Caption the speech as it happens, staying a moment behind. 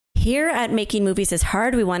Here at Making Movies is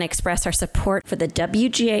Hard, we want to express our support for the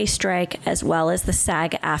WGA strike as well as the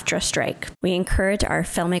SAG-AFTRA strike. We encourage our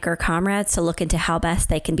filmmaker comrades to look into how best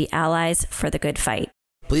they can be allies for the good fight.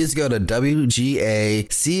 Please go to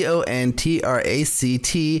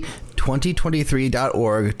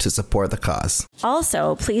WGACONTRACT2023.org to support the cause.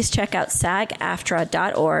 Also, please check out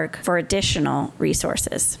SAGAFTRA.org for additional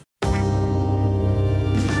resources. You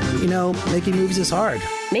know, making movies is hard.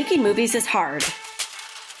 Making movies is hard.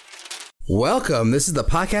 Welcome. This is the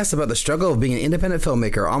podcast about the struggle of being an independent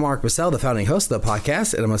filmmaker. I'm Mark Bissell, the founding host of the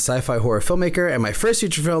podcast, and I'm a sci-fi horror filmmaker, and my first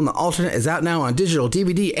feature film, The Alternate, is out now on digital,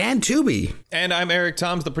 DVD, and Tubi. And I'm Eric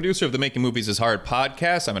Toms, the producer of the Making Movies is Hard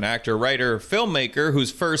podcast. I'm an actor, writer, filmmaker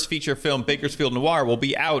whose first feature film, Bakersfield Noir, will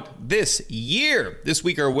be out this year. This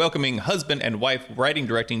week are welcoming husband and wife writing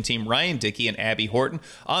directing team Ryan Dickie and Abby Horton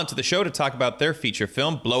onto the show to talk about their feature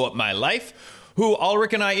film, Blow Up My Life, who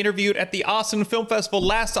Ulrich and I interviewed at the Austin Film Festival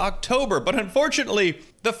last October. But unfortunately,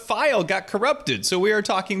 the file got corrupted, so we are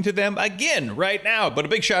talking to them again right now. But a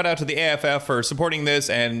big shout out to the AFF for supporting this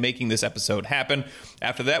and making this episode happen.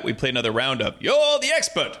 After that, we play another round of You're the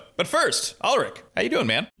Expert. But first, Ulrich, how you doing,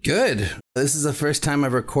 man? Good. This is the first time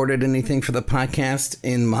I've recorded anything for the podcast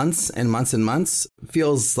in months and months and months.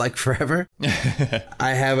 Feels like forever.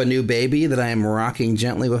 I have a new baby that I am rocking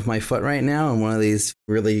gently with my foot right now on one of these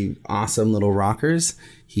really awesome little rockers.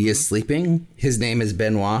 He is sleeping. His name is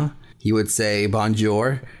Benoit. He would say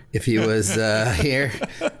bonjour if he was here,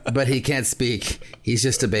 but he can't speak. He's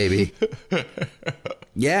just a baby.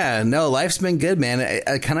 Yeah, no, life's been good, man.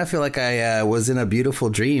 I kind of feel like I was in a beautiful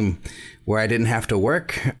dream where I didn't have to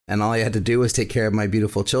work and all I had to do was take care of my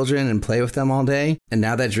beautiful children and play with them all day. And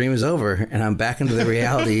now that dream is over and I'm back into the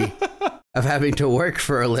reality of having to work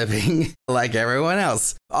for a living like everyone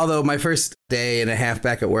else. Although my first day and a half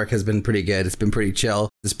back at work has been pretty good. It's been pretty chill.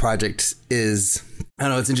 This project is, I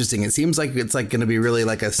don't know, it's interesting. It seems like it's like going to be really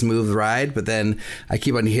like a smooth ride, but then I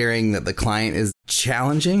keep on hearing that the client is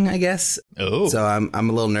challenging, I guess. Oh. So I'm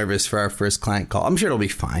a little nervous for our first client call. I'm sure it'll be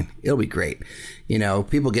fine. It'll be great. You know,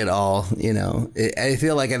 people get all, you know, I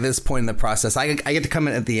feel like at this point in the process, I get to come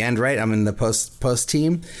in at the end, right? I'm in the post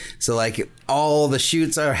team. So like all the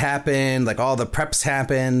shoots are happened, like all the preps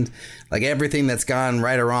happened, like everything that's gone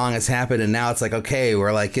right or wrong has happened. And now it's like, okay,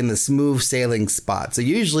 we're like in the smooth sailing spot. So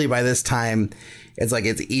usually by this time, it's like,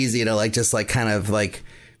 it's easy to like, just like kind of like,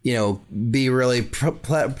 you know, be really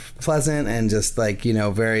pleasant and just like, you know,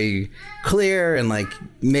 very clear and like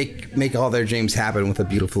make all their dreams happen with a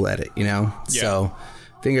beautiful edit, you know? Yeah. So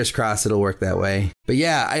fingers crossed it'll work that way. But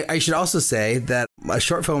yeah, I should also say that a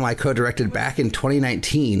short film I co-directed back in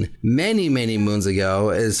 2019, many, many moons ago,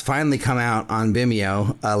 has finally come out on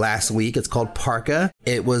Vimeo last week. It's called Parka.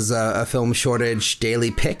 It was a film shortage daily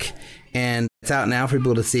pick and it's out now for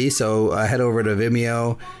people to see. So head over to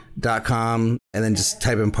Vimeo.com and then just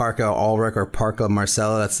type in Parka Ulrich or Parka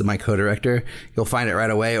Marcella. That's my co-director. You'll find it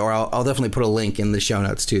right away, or I'll definitely put a link in the show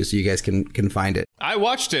notes too, so you guys can find it. I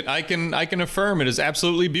watched it. I can affirm it is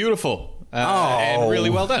absolutely beautiful and really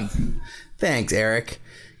well done. Thanks, Eric.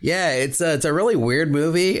 Yeah, it's a really weird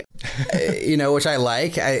movie, you know, which I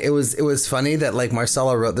like. It was funny that like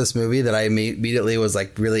Marcella wrote this movie that I immediately was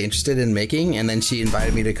like really interested in making, and then she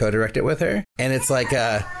invited me to co-direct it with her, and it's like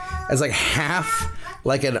half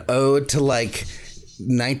like an ode to like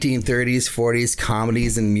 1930s, 40s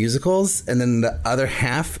comedies and musicals, and then the other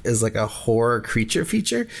half is like a horror creature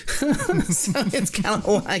feature. So it's kind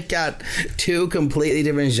of like got two completely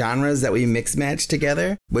different genres that we mix match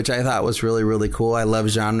together, which I thought was really, really cool. I love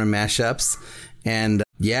genre mashups. And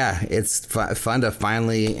yeah, it's fun to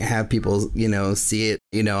finally have people, you know, see it,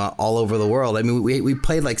 you know, all over the world. I mean, we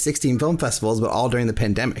played like 16 film festivals, but all during the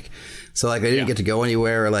pandemic. So like I didn't get to go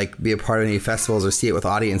anywhere or like be a part of any festivals or see it with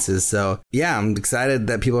audiences. So yeah, I'm excited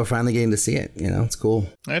that people are finally getting to see it. You know, it's cool.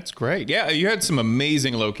 That's great. Yeah, you had some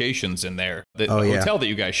amazing locations in there. The hotel that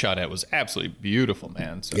you guys shot at was absolutely beautiful,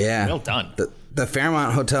 man. So yeah, well done. The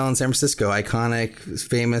Fairmont Hotel in San Francisco, iconic,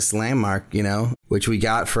 famous landmark, you know, which we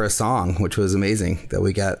got for a song, which was amazing that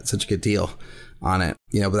we got such a good deal on it,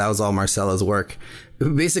 you know, but that was all Marcella's work.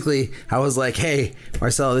 Basically, I was like, hey,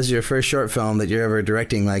 Marcella, this is your first short film that you're ever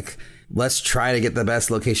directing. Like, let's try to get the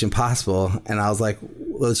best location possible. And I was like,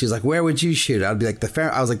 well, she was like, where would you shoot? I'd be like, the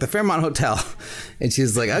Fairmont Hotel. And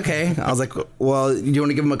she's like, okay. I was like, well, you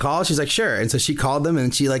want to give them a call? She's like, sure. And so she called them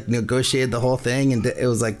and she like negotiated the whole thing. And it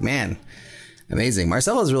was like, man, amazing.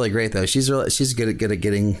 Marcella's really great though. She's good at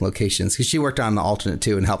getting locations because she worked on The Alternate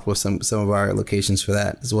too and helped with some of our locations for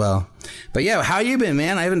that as well. But yeah, how you been,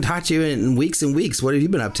 man? I haven't talked to you in weeks and weeks. What have you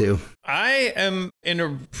been up to? I am in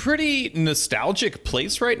a pretty nostalgic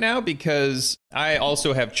place right now because I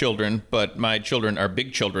also have children, but my children are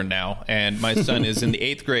big children now, and my son is in the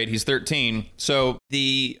 8th grade. He's 13. So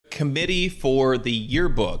the committee for the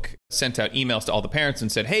yearbook sent out emails to all the parents and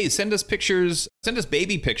said, hey, send us pictures, send us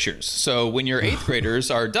baby pictures. So when your 8th graders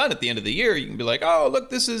are done at the end of the year, you can be like, oh, look,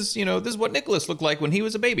 this is what Nicholas looked like when he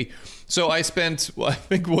was a baby. So I spent, I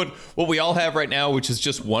think what we all have right now, which is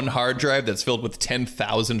just one hard drive that's filled with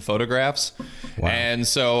 10,000 photographs. Wow. And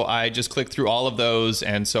so I just clicked through all of those.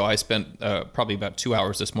 And so I spent probably about 2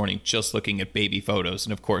 hours this morning just looking at baby photos.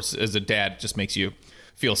 And of course, as a dad, it just makes you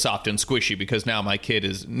feel soft and squishy because now my kid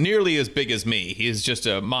is nearly as big as me. He is just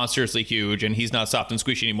monstrously huge, and he's not soft and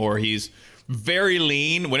squishy anymore. He's very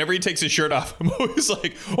lean. Whenever he takes his shirt off, I'm always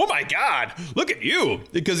like, oh my God, look at you.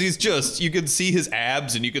 Because he's just, you can see his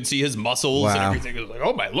abs and you can see his muscles and everything. It's like,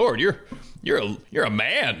 oh my Lord, you're a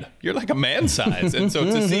man. You're like a man size. And so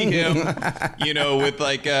to see him, with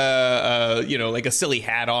like like a silly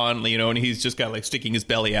hat on, and he's just got like sticking his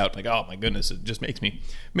belly out, like, oh my goodness, it just makes me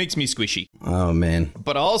squishy. Oh man.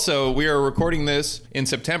 But also we are recording this in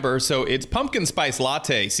September, so it's pumpkin spice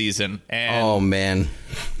latte season. And oh man.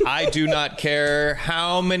 I do not care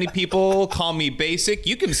how many people call me basic.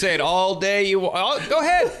 You can say it all day. Go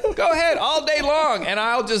ahead, all day long. And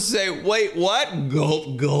I'll just say, wait, what?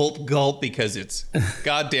 Gulp, gulp, gulp, because it's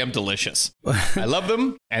goddamn delicious. I love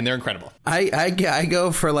them, and they're incredible. I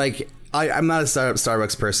go for like, I'm not a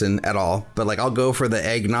Starbucks person at all, but like I'll go for the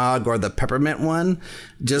eggnog or the peppermint one,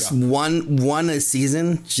 just one a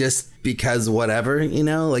season, just because whatever,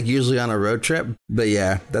 like usually on a road trip. But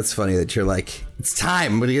yeah, that's funny that you're like, it's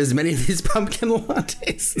time to get as many of these pumpkin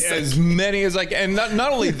lattes. As many as like, and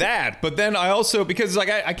not only that, but then I also, because like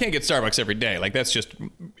I can't get Starbucks every day, like that's just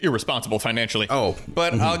irresponsible financially. Oh,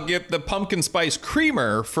 but I'll get the pumpkin spice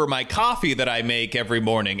creamer for my coffee that I make every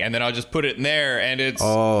morning, and then I'll just put it in there, and it's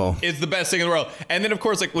the best thing in the world. And then of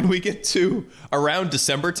course, like when we get to around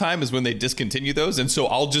December time is when they discontinue those, and so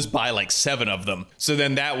I'll just buy like 7 of them. So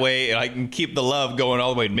then that way I can keep the love going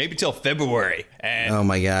all the way, maybe till February. And oh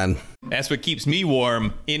my God. That's what keeps me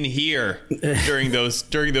warm in here during those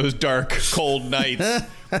dark, cold nights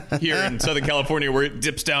here in Southern California where it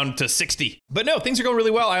dips down to 60. But no, things are going really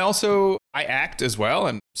well. I act as well.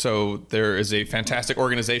 And so there is a fantastic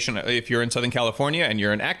organization. If you're in Southern California and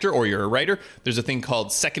you're an actor or you're a writer, there's a thing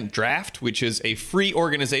called Second Draft, which is a free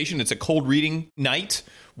organization. It's a cold reading night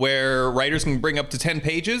where writers can bring up to 10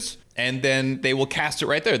 pages and then they will cast it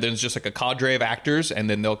right there. There's just like a cadre of actors, and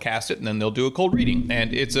then they'll cast it, and then they'll do a cold reading.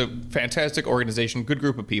 And it's a fantastic organization, good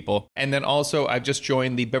group of people. And then also I've just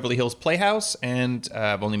joined the Beverly Hills Playhouse, and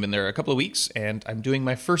I've only been there a couple of weeks, and I'm doing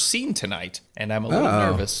my first scene tonight, and I'm a little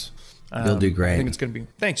nervous. You'll do great. I think it's going to be...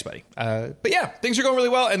 Thanks, buddy. But yeah, things are going really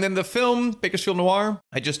well. And then the film, Bakersfield Noir,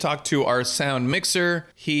 I just talked to our sound mixer.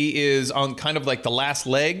 He is on kind of like the last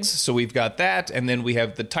legs. So we've got that. And then we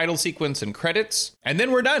have the title sequence and credits. And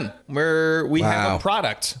then we're done. We have a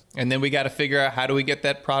product. And then we got to figure out how do we get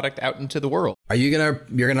that product out into the world. Are you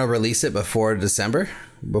you're going to release it before December?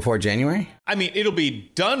 Before January? I mean, it'll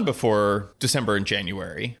be done before December and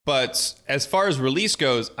January. But as far as release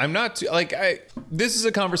goes, I'm not this is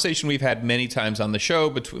a conversation we've had many times on the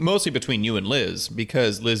show, mostly between you and Liz,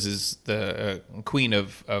 because Liz is the queen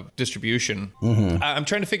of distribution. Mm-hmm. I'm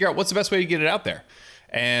trying to figure out what's the best way to get it out there.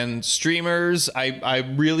 And streamers,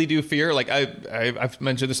 I really do fear, like I've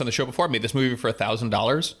mentioned this on the show before, I made this movie for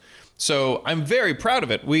 $1,000. So I'm very proud of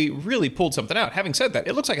it. We really pulled something out. Having said that,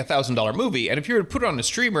 it looks like a $1,000 movie. And if you were to put it on a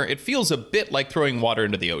streamer, it feels a bit like throwing water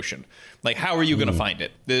into the ocean. Like, how are you going to find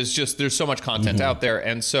it? There's so much content out there.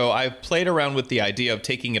 And so I've played around with the idea of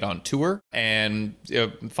taking it on tour and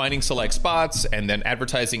finding select spots and then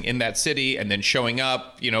advertising in that city and then showing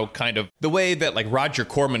up, kind of the way that like Roger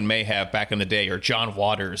Corman may have back in the day, or John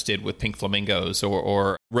Waters did with Pink Flamingos,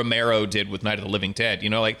 or Romero did with Night of the Living Dead.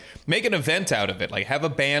 Like make an event out of it, like have a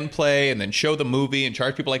band play and then show the movie and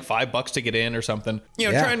charge people like $5 to get in or something.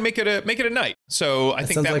 Try and make it a night. So I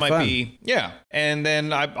think that might fun. Be And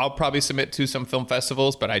then I'll probably submit to some film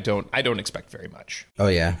festivals, but I don't expect very much. Oh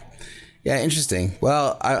yeah. Yeah, interesting.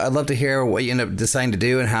 Well, I'd love to hear what you end up deciding to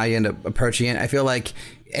do and how you end up approaching it. I feel like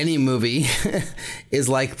any movie is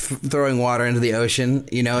like throwing water into the ocean.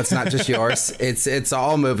 It's not just yours. It's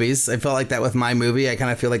all movies. I feel like that with my movie. I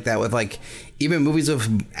kind of feel like that with like even movies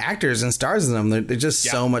with actors and stars in them. There's just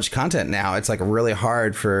so much content now. It's like really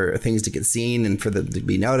hard for things to get seen and for them to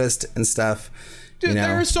be noticed and stuff. Dude,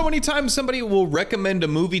 there are so many times somebody will recommend a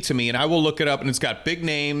movie to me and I will look it up and it's got big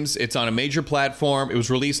names. It's on a major platform. It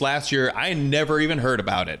was released last year. I never even heard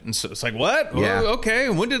about it. And so it's like, what? Yeah. Oh, okay.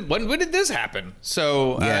 When did this happen?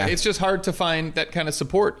 So it's just hard to find that kind of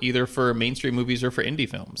support either for mainstream movies or for indie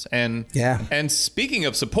films. And speaking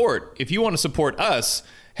of support, if you want to support us,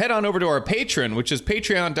 head on over to our Patreon, which is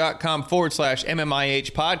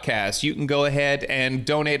patreon.com/MMIH podcast. You can go ahead and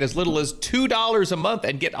donate as little as $2 a month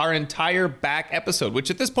and get our entire back episode, which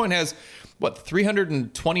at this point has,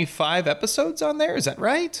 325 episodes on there? Is that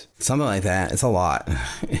right? Something like that. It's a lot.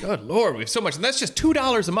 Good Lord, we have so much. And that's just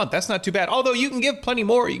 $2 a month. That's not too bad. Although you can give plenty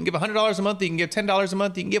more. You can give $100 a month. You can give $10 a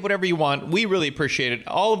month. You can give whatever you want. We really appreciate it.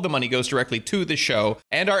 All of the money goes directly to the show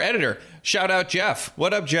and our editor. Shout out Jeff.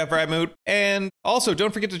 What up, Jeff Ratmoot? And also,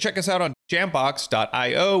 don't forget to check us out on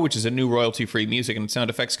jambox.io, which is a new royalty-free music and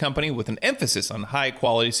sound effects company with an emphasis on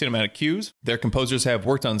high-quality cinematic cues. Their composers have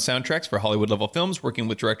worked on soundtracks for Hollywood-level films, working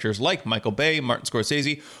with directors like Michael Bay, Martin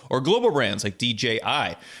Scorsese, or global brands like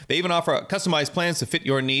DJI. They even offer customized plans to fit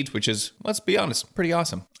your needs, which is, let's be honest, pretty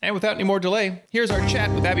awesome. And without any more delay, here's our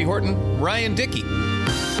chat with Abby Horton, Ryan Dickie.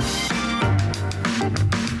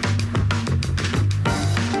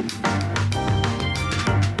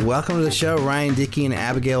 Welcome to the show, Ryan Dickie and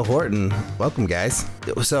Abigail Horton. Welcome, guys.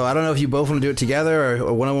 So I don't know if you both want to do it together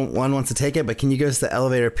or one wants to take it, but can you give us the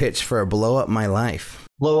elevator pitch for Blow Up My Life?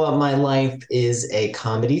 Blow Up My Life is a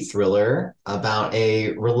comedy thriller about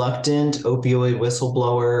a reluctant opioid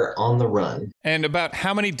whistleblower on the run. And about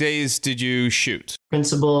how many days did you shoot?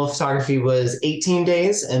 Principal photography was 18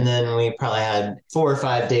 days, and then we probably had 4 or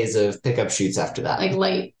 5 days of pickup shoots after that. Like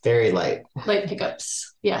light. Very light. Light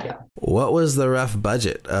pickups. Yeah. What was the rough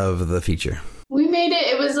budget of the feature? We made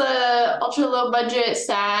it was a ultra low budget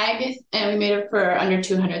SAG, and we made it for under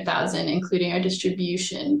 $200,000, including our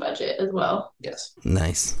distribution budget as well. Yes.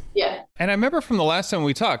 Nice. Yeah. And I remember from the last time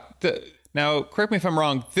we talked, now correct me if I'm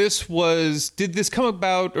wrong, did this come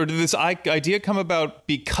about, or did this idea come about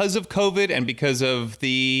because of COVID and because of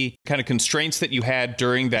the kind of constraints that you had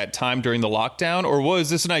during that time, during the lockdown, or was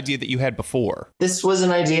this an idea that you had before? This was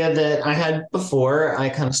an idea that I had before. I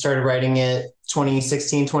kind of started writing it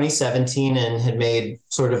 2016, 2017, and had made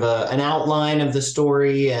sort of an outline of the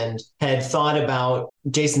story and had thought about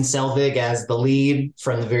Jason Selvig as the lead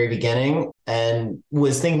from the very beginning and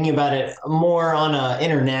was thinking about it more on an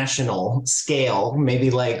international scale, maybe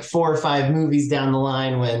like 4 or 5 movies down the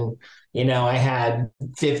line when, I had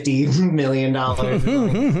 $50 million.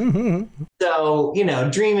 So,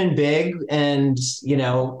 dreaming big and,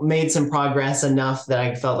 made some progress enough that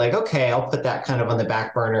I felt like, okay, I'll put that kind of on the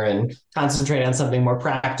back burner and concentrate on something more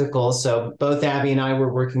practical. So both Abby and I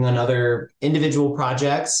were working on other individual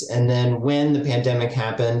projects. And then when the pandemic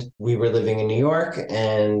happened, we were living in New York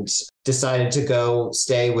and decided to go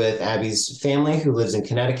stay with Abby's family who lives in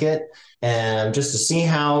Connecticut. And just to see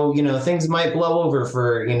how, things might blow over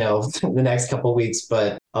for, the next couple of weeks.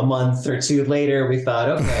 But a month or 2 later, we thought,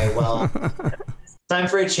 okay, well, time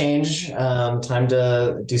for a change, time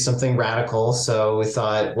to do something radical. So we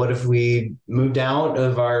thought, what if we moved out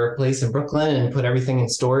of our place in Brooklyn and put everything in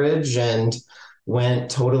storage and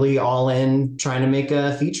went totally all in trying to make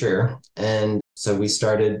a feature? And so we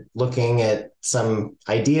started looking at some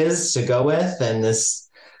ideas to go with. And this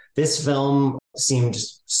film seemed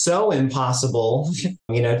so impossible,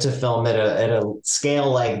 to film at a scale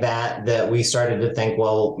like that we started to think,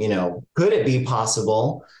 well, could it be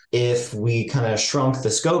possible if we kind of shrunk the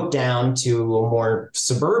scope down to a more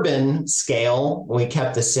suburban scale? We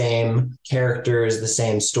kept the same characters, the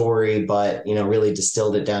same story, but, really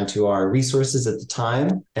distilled it down to our resources at the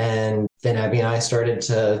time. And then Abby and I started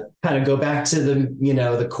to kind of go back to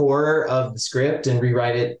the core of the script and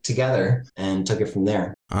rewrite it together and took it from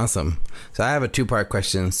there. Awesome. So I have a 2-part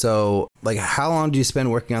question. So how long do you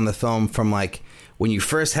spend working on the film from when you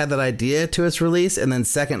first had that idea to its release? And then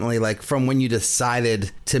secondly, from when you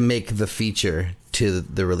decided to make the feature to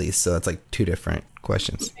the release? So that's 2 different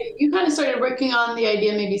questions. You kind of started working on the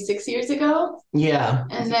idea maybe 6 years ago. Yeah.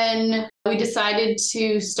 And then we decided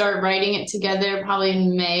to start writing it together probably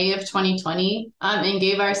in May of 2020 and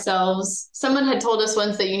gave ourselves, someone had told us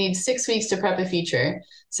once that you need 6 weeks to prep a feature.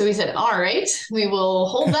 So we said, all right, we will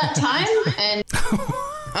hold that time. And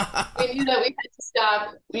we knew that we had to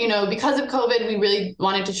stop, because of COVID, we really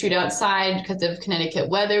wanted to shoot outside because of Connecticut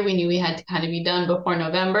weather. We knew we had to kind of be done before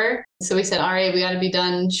November. So we said, all right, we got to be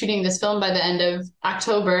done shooting this film by the end of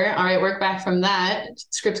October. All right, work back from that.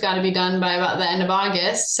 Script's got to be done by about the end of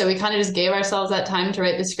August. So we kind of just gave ourselves that time to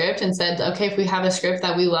write the script and said, okay, if we have a script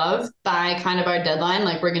that we love by kind of our deadline,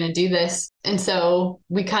 like we're going to do this. And so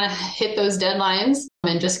we kind of hit those deadlines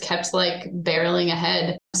and just kept like barreling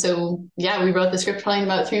ahead. So yeah, we wrote the script probably in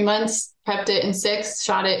about 3 months, prepped it in 6,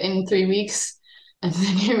 shot it in 3 weeks. And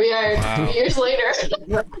then here we are 2 years later.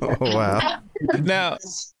 Oh, wow. Now,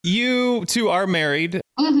 you two are married.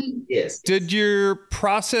 Mm-hmm. Yes. Did your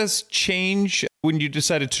process change when you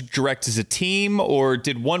decided to direct as a team, or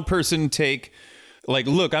did one person take like,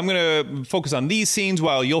 look, I'm going to focus on these scenes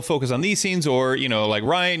while you'll focus on these scenes, or, you know, like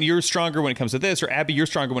Ryan, you're stronger when it comes to this, or Abby, you're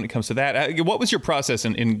stronger when it comes to that. What was your process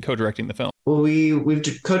in co-directing the film? Well,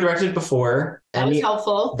 we've co-directed before. That was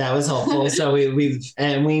helpful. That was helpful. So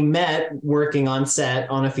we met working on set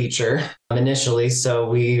on a feature initially. So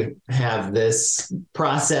we have this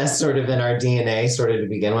process sort of in our DNA sort of to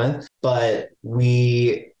begin with. But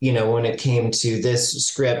we, you know, when it came to this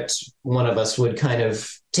script, one of us would kind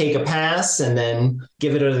of take a pass and then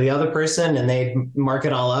give it to the other person, and they'd mark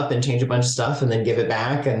it all up and change a bunch of stuff and then give it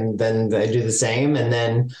back, and then they do the same. And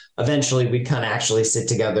then eventually we'd kind of actually sit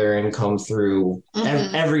together and comb through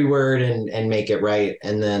every word and make it right.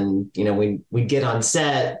 And then, you know, we'd get on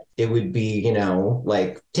set. It would be, you know,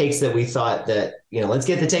 like takes that we thought that, you know, let's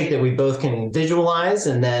get the take that we both can visualize,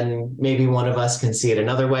 and then maybe one of us can see it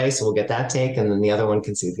another way. So we'll get that take, and then the other one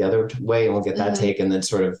can see it the other way, and we'll get that take, and then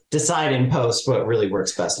sort of decide in post what really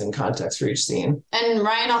works best in context for each scene. And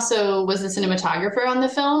Ryan also was the cinematographer on the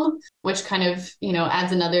film, which kind of, you know,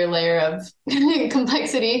 adds another layer of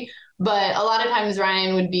complexity. But a lot of times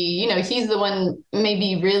Ryan would be, you know, he's the one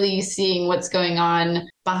maybe really seeing what's going on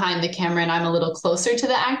behind the camera, and I'm a little closer to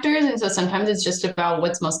the actors. And so sometimes it's just about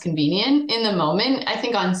what's most convenient in the moment, I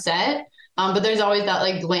think, on set. But there's always that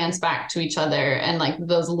like glance back to each other and like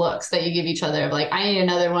those looks that you give each other of like, I need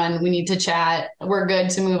another one. We need to chat. We're good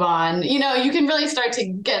to move on. You know, you can really start to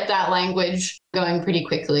get that language going pretty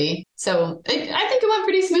quickly. So I think it went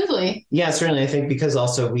pretty smoothly. Yeah, certainly. I think because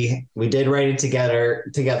also we did write it together,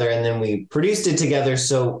 and then we produced it together.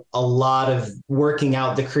 So a lot of working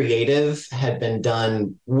out the creative had been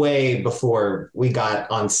done way before we got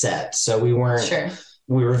on set. So we weren't. Sure.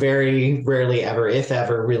 We were very rarely ever, if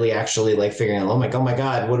ever, really actually like figuring out, oh my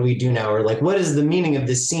God, what do we do now? Or like, what is the meaning of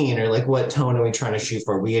this scene? Or like, what tone are we trying to shoot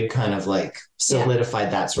for? We had kind of like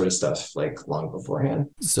solidified that sort of stuff like long beforehand.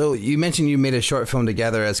 So you mentioned you made a short film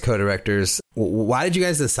together as co-directors. Why did you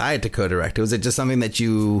guys decide to co-direct? Was it just something that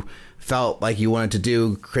you felt like you wanted to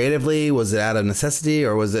do creatively? Was it out of necessity,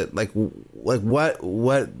 or was it like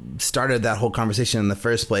what started that whole conversation in the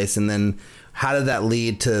first place? And then how did that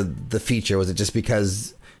lead to the feature? Was it just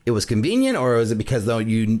because it was convenient, or was it because though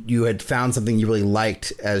you had found something you really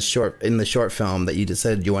liked in the short film that you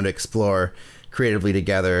decided you wanted to explore creatively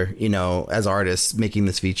together, you know, as artists making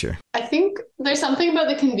this feature? I think there's something about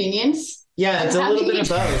the convenience. Yeah, it's a little bit of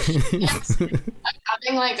both. Yes.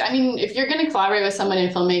 Having like, I mean, if you're going to collaborate with someone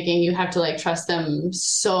in filmmaking, you have to like trust them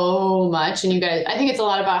so much. And you guys, I think it's a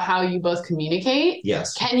lot about how you both communicate.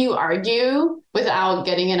 Yes. Can you argue without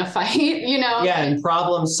getting in a fight, you know? Yeah, and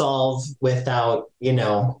problem solve without, you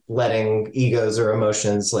know, letting egos or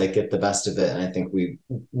emotions like get the best of it. And I think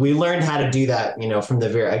we learned how to do that, you know, from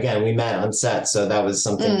the again, we met on set. So that was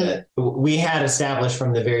something that we had established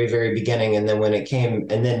from the very, very beginning. And then when it came,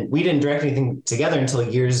 and then we didn't direct anything together until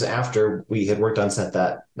years after we had worked on set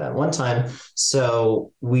that one time.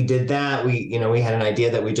 So we did that. We had an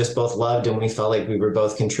idea that we just both loved, and we felt like we were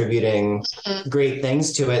both contributing great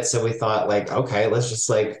things to it. So we thought like, okay, let's just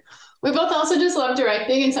like, we both also just love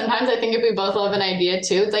directing. And sometimes I think if we both love an idea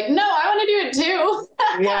too, it's like, no, I want to do it too.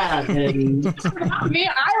 Yeah. Me,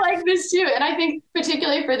 I like this too. And I think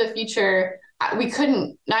particularly for the feature,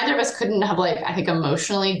 neither of us couldn't have like, I think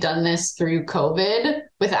emotionally done this through COVID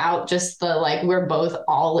without just the, like, we're both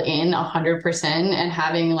all in 100% and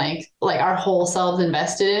having like our whole selves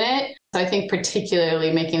invested in it. So I think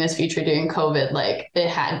particularly making this feature during COVID, like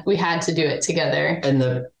we had to do it together. And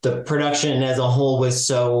the production as a whole was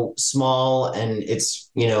so small, and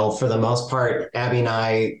it's, you know, for the most part, Abby and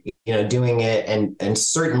I, you know, doing it, and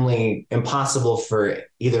certainly impossible for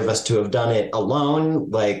either of us to have done it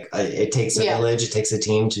alone. Like it takes a village, it takes a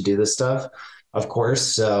team to do this stuff, of course.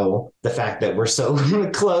 So the fact that we're so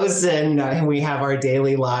close and we have our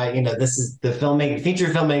daily life, you know, this is the feature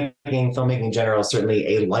filmmaking in general,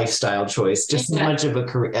 certainly a lifestyle choice, just as much of a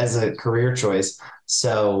career choice.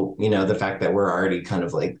 So, you know, the fact that we're already kind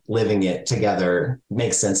of like living it together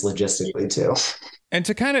makes sense logistically too. And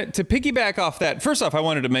to piggyback off that, first off, I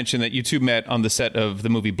wanted to mention that you two met on the set of the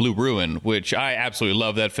movie Blue Ruin, which I absolutely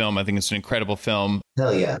love that film. I think it's an incredible film.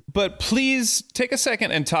 Hell yeah. But please take a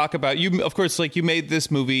second and talk about, you, of course, like you made this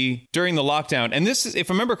movie during the lockdown. And this is, if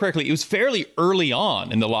I remember correctly, it was fairly early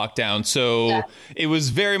on in the lockdown. So it was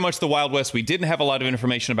very much the Wild West. We didn't have a lot of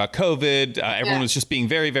information about COVID. Everyone was just being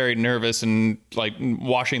very, very nervous and like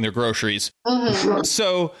washing their groceries.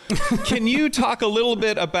 So can you talk a little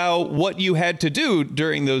bit about what you had to do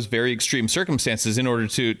during those very extreme circumstances in order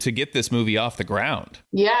to get this movie off the ground?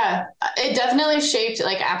 Yeah, it definitely shaped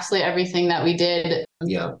like absolutely everything that we did.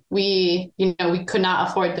 Yeah. We could not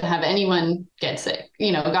afford to have anyone get sick,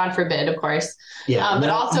 God forbid, of course. Yeah. But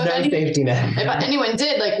also safety net. If anyone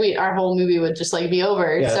did, like our whole movie would just like be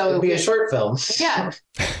over. Yeah, so it'd be a short film. Yeah.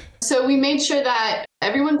 So we made sure that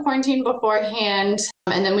everyone quarantined beforehand,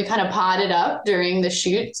 and then we kind of podded up during the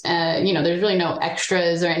shoot. There's really no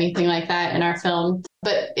extras or anything like that in our film,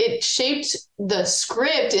 but it shaped the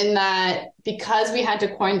script in that because we had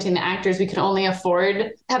to quarantine the actors, we could only afford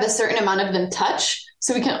to have a certain amount of them touch.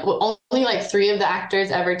 So we can only like 3 of the actors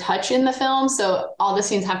ever touch in the film. So all the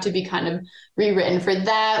scenes have to be kind of rewritten for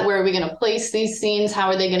that. Where are we going to place these scenes? How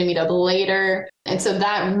are they going to meet up later? And so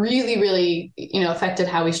that really, really, affected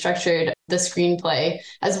how we structured the screenplay,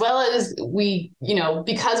 as well as we,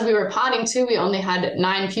 because we were podding too, we only had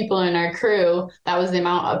 9 people in our crew. That was the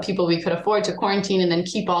amount of people we could afford to quarantine and then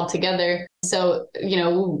keep all together. So,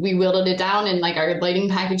 we whittled it down, and like our lighting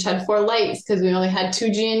package had 4 lights because we only had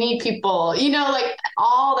 2 G&E people, like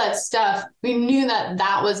all that stuff. We knew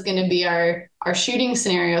that was going to be our shooting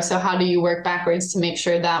scenario. So how do you work backwards to make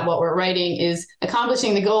sure that what we're writing is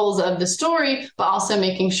accomplishing the goals of the story, but also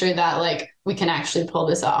making sure that like we can actually pull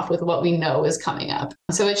this off with what we know is coming up.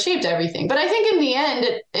 So it shaped everything. But I think in the end,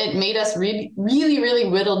 it made us really, really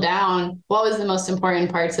whittle down what was the most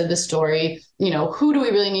important parts of the story. Who do we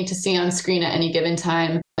really need to see on screen at any given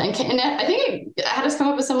time? And I think it had us come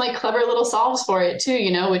up with some like clever little solves for it too,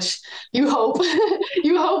 which you hope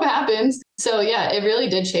happens. So yeah, it really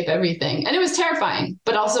did shape everything. And it was terrifying,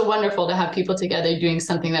 but also wonderful to have people together doing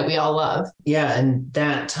something that we all love. Yeah. And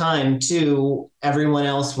that time too, everyone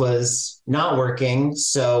else was not working.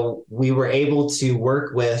 So we were able to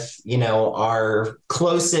work with, our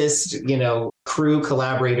closest, crew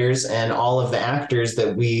collaborators and all of the actors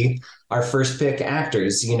that our first pick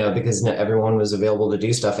actors, because everyone was available to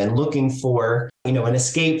do stuff and looking for, an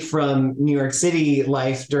escape from New York City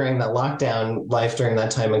life during that lockdown life during that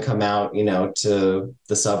time and come out, to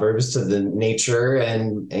the suburbs, to the nature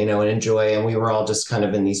and, and enjoy. And we were all just kind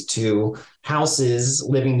of in these 2 houses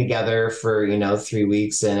living together for, 3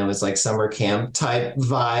 weeks. And it was like summer camp type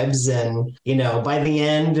vibes. And, by the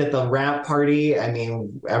end at the wrap party, I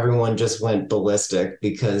mean, everyone just went ballistic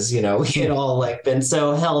because, we had all like been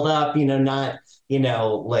so held up, not,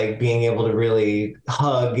 like being able to really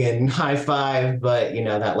hug and high five. But,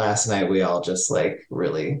 that last night we all just like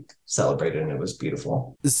really celebrated and it was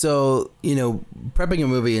beautiful. So, prepping a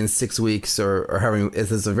movie in 6 weeks or having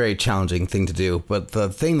is a very challenging thing to do. But the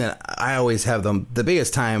thing that I always have the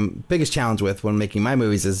biggest challenge with when making my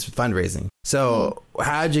movies is fundraising. So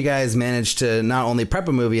how did you guys manage to not only prep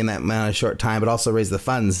a movie in that amount of short time, but also raise the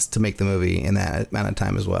funds to make the movie in that amount of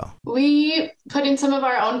time as well? We put in some of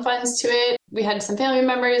our own funds to it. We had some family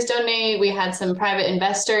members donate. We had some private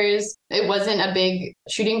investors. It wasn't a big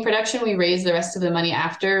shooting production. We raised the rest of the money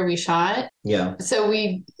after we shot. Yeah. So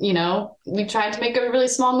we tried to make a really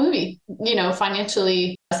small movie,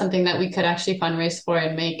 financially something that we could actually fundraise for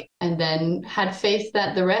and make, and then had faith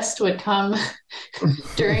that the rest would come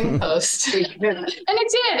during post. And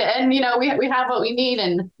it did. And, we have what we need.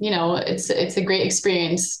 And, it's a great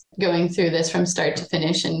experience going through this from start to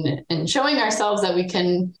finish and showing ourselves that we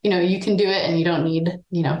can, you can do it and you don't need,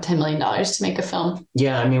 $10 million to make a film.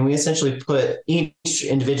 Yeah. I mean, we essentially each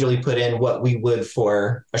individually put in what we would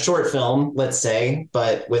for a short film, let's say,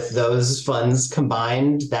 but with those funds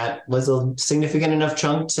combined, that was a significant enough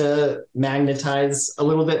chunk to magnetize a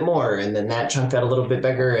little bit more. And then that chunk got a little bit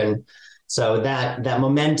bigger. And so that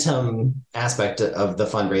momentum aspect of the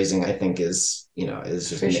fundraising, I think is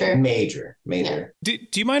just for sure. major. Yeah. Do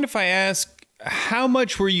you mind if I ask, how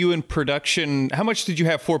much were you in production? How much did you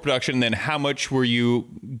have for production? And then how much were you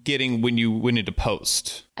getting when you went into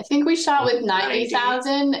post? I think we shot with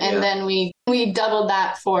 90,000 and then we doubled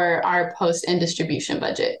that for our post and distribution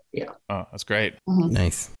budget. Yeah. Oh, that's great. Mm-hmm.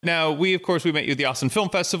 Nice. Now, we met you at the Austin Film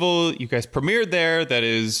Festival. You guys premiered there. That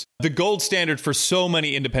is the gold standard for so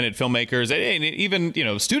many independent filmmakers and even,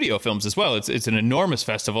 studio films as well. It's an enormous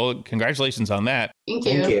festival. Congratulations on that. Thank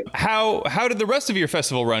you. Thank you. How did the rest of your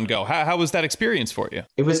festival run go? How was that experience for you?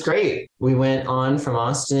 It was great. We went on from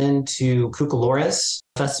Austin to Cucalouras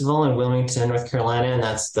Festival in Wilmington, North Carolina, and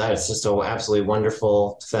that's just an absolutely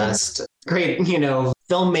wonderful fest. Great,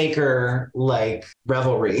 filmmaker like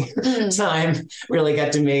revelry time. Really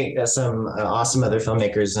got to meet some awesome other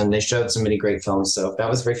filmmakers, and they showed so many great films. So that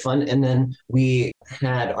was very fun. And then we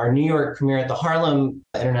had our New York premiere at the Harlem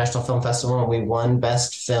International Film Festival, and we won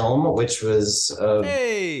Best Film, which was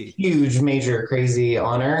a huge, major, crazy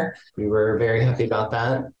honor. We were very happy about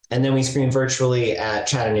that. And then we screened virtually at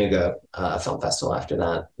Chattanooga Film Festival after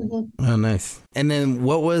that. Mm-hmm. Oh, nice. And then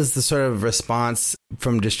what was the sort of response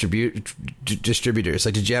from distributors?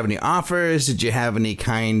 Like, did you have any offers? Did you have any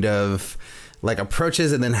kind of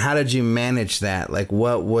approaches? And then how did you manage that? Like,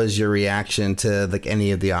 what was your reaction to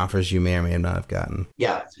any of the offers you may or may not have gotten?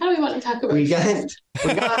 Yeah. How do we want to talk about we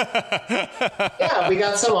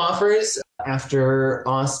got some offers after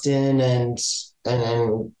Austin and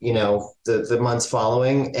the months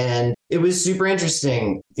following, and it was super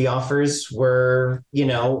interesting. The offers were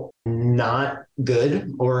not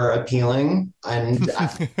good or appealing, and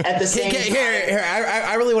at the same time, here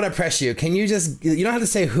I really want to press you. Can you you don't have to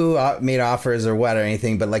say who made offers or what or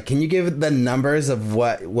anything, but can you give the numbers of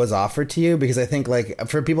what was offered to you? Because I think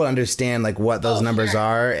for people to understand what those numbers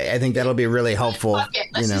are, I think that'll be really helpful. Okay,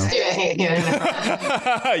 let's just do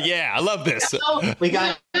it. Yeah, I love this. So we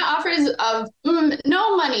got offers of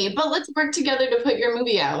no money, but let's work together to put your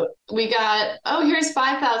movie out. We got, here's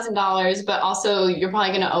 $5,000, but also you're probably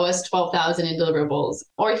going to owe us $12,000 in deliverables.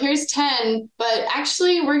 Or here's 10, but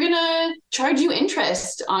actually we're going to charge you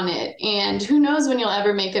interest on it. And who knows when you'll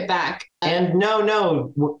ever make it back. And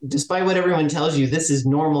no, despite what everyone tells you, this is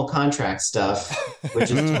normal contract stuff,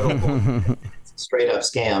 which is total straight up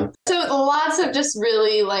scam. So lots of just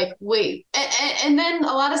really wait. And then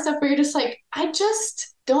a lot of stuff where you're just I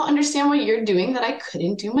just don't understand what you're doing that I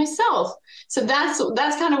couldn't do myself. So that's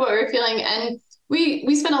kind of what we're feeling. And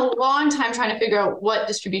we spent a long time trying to figure out what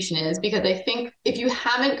distribution is, because I think if you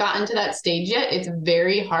haven't gotten to that stage yet, it's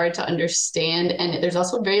very hard to understand. And there's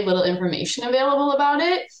also very little information available about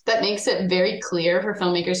it that makes it very clear for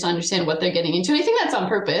filmmakers to understand what they're getting into. And I think that's on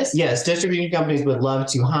purpose. Yes, distribution companies would love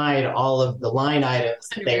to hide all of the line items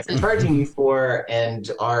that they're charging you for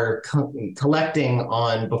and are collecting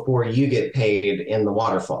on before you get paid in the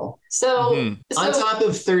waterfall. So on top of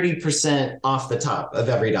 30% off the top of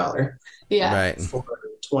every dollar. Yeah. Right. For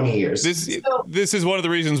 20 years. This is one of the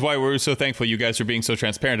reasons why we're so thankful you guys are being so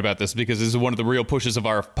transparent about this, because this is one of the real pushes of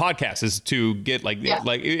our podcast, is to get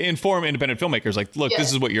inform independent filmmakers. Look,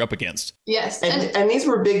 this is what you're up against. Yes. And these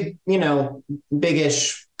were big,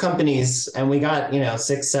 big-ish companies, and we got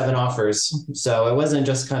 6-7 offers, so it wasn't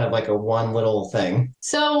just kind of a one little thing.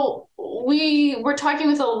 So we were talking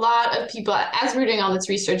with a lot of people as we were doing all this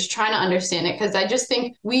research, trying to understand it, because I just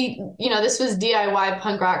think this was DIY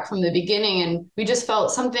punk rock from the beginning, and we just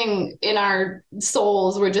felt something in our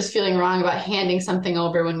souls were just feeling wrong about handing something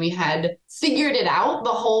over when we had figured it out the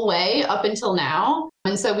whole way up until now.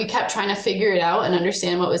 And so we kept trying to figure it out and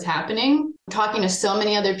understand what was happening, talking to so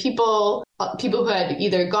many other people who had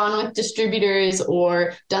either gone with distributors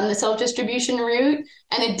or done the self-distribution route.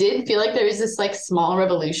 And it did feel like there was this like small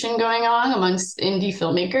revolution going on amongst indie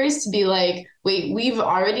filmmakers to be like, wait, we've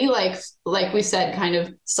already like we said, kind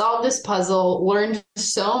of solved this puzzle, learned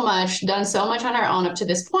so much, done so much on our own up to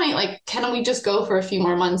this point. Like, can we just go for a few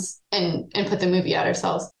more months and put the movie out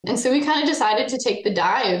ourselves? And so we kind of decided to take the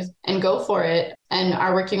dive and go for it, and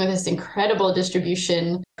are working with this incredible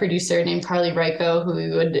distribution producer named Carly Ryko, who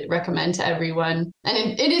we would recommend to everyone.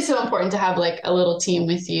 And it is so important to have like a little team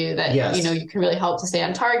with you that, Yes. you know, you can really help to stay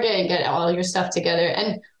on target and get all your stuff together.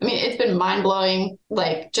 And I mean, it's been mind blowing,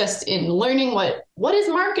 like just in learning what is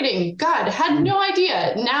marketing? God, had no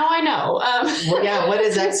idea. Now I know. What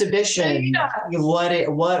is exhibition?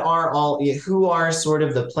 Who are sort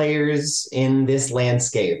of the players in this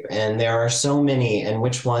landscape? And there are so many, and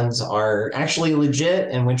which ones are actually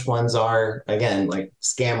legit and which ones are, again, like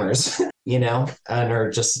scammers, you know, and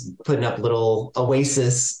are just putting up little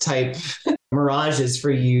Oasis type mirages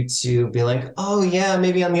for you to be like, oh yeah,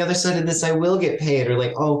 maybe on the other side of this I will get paid, or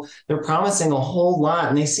like, oh, they're promising a whole lot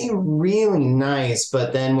and they seem really nice,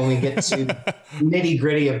 but then when we get to nitty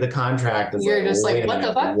gritty of the contract, it's You're just like, wait a what the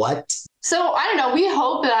minute, fuck? what? So I don't know. We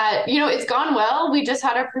hope that, it's gone well. We just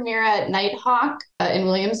had our premiere at Nighthawk in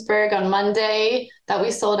Williamsburg on Monday that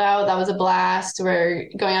we sold out. That was a blast. We're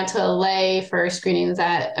going out to LA for screenings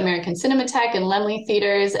at American Cinematheque and Laemmle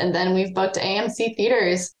theaters. And then we've booked AMC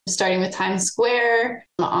theaters, starting with Times Square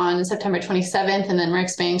on September 27th. And then we're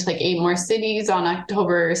expanding to like 8 more cities on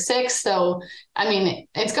October 6th. So, I mean,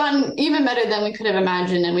 it's gone even better than we could have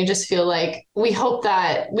imagined. And we just feel like we hope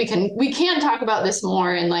that we can talk about this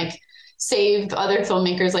more and like save other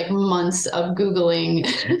filmmakers like months of Googling.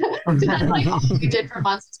 Like all we did for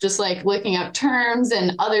months, just like looking up terms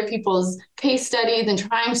and other people's case studies and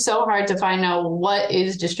trying so hard to find out what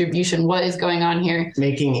is distribution, what is going on here.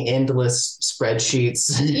 Making endless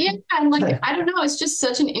spreadsheets. Yeah. And like, I don't know, it's just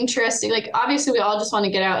such an interesting, like, obviously we all just want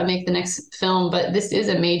to get out and make the next film, but this is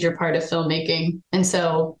a major part of filmmaking. And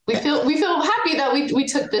so we feel happy that we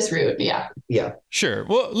took this route. Yeah. Yeah. Sure.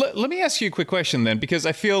 Well, let me ask you a quick question then, because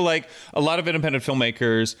I feel like a lot of independent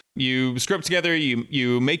filmmakers, you script together,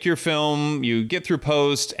 you make your film, you get through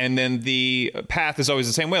post, and then the path is always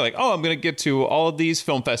the same way. Like, oh, I'm going to get to all of these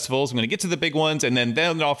film festivals. I'm going to get to the big ones, and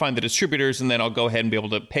then I'll find the distributors, and then I'll go ahead and be able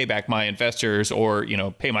to pay back my investors or,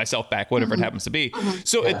 pay myself back, whatever it happens to be.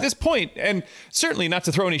 So at this point, and certainly not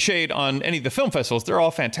to throw any shade on any of the film festivals, they're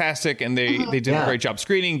all fantastic, and they did a great job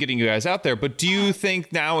screening, getting you guys out there. But do you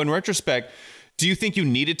think now, in retrospect, do you think you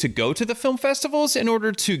needed to go to the film festivals in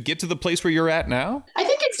order to get to the place where you're at now? I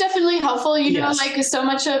think it's definitely helpful. Like so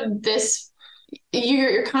much of this,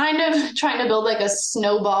 you're kind of trying to build like a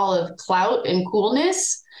snowball of clout and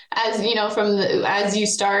coolness as, as you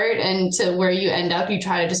start and to where you end up, you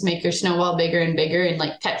try to just make your snowball bigger and bigger and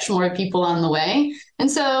like catch more people on the way. And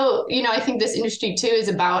so, I think this industry too is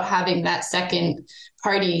about having that second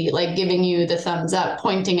party, like giving you the thumbs up,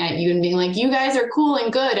 pointing at you and being like, you guys are cool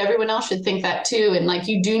and good. Everyone else should think that too. And like,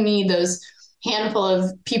 you do need those handful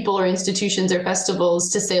of people or institutions or festivals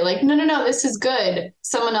to say like, no, this is good.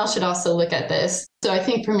 Someone else should also look at this. So I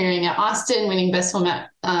think premiering at Austin, winning Best Film at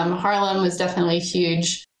Harlem was definitely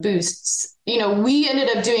huge boosts. We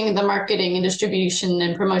ended up doing the marketing and distribution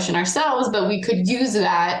and promotion ourselves, but we could use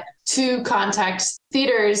that to contact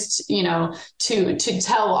theaters, to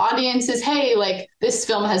tell audiences, hey, like this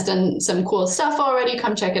film has done some cool stuff already.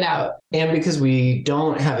 Come check it out. And because we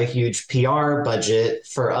don't have a huge PR budget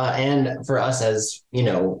for us as,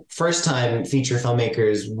 first time feature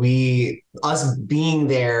filmmakers, us being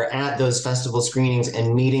there at those festival screenings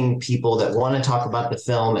and meeting people that want to talk about the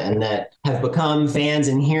film and that have become fans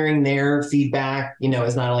and hearing their feedback,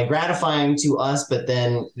 is not only gratifying to us, but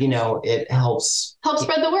then, it helps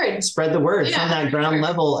spread the word. From that ground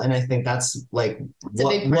level. And I think that's like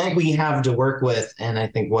what we have to work with. And I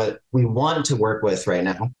think what we want to work with right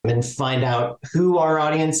now and find out who our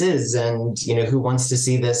audience is and, who wants to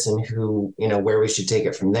see this and who, where we should take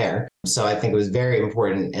it from there. So I think it was very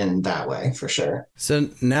important in that way, for sure. So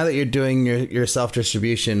now that you're doing your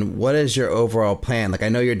self-distribution, what is your overall plan? Like, I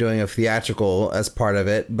know you're doing a theatrical as part of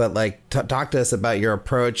it, but like talk to us about your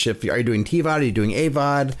approach. Are you doing TVOD? Are you doing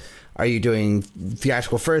AVOD? Are you doing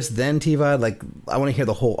theatrical first, then TVOD? Like, I want to hear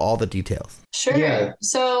all the details. Sure. Yeah.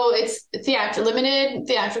 So it's limited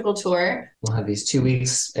theatrical tour. We'll have these 2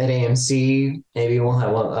 weeks at AMC. Maybe we'll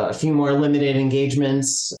have a few more limited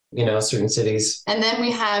engagements, certain cities. And then we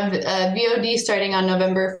have VOD starting on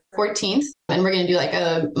November 14th. And we're going to do like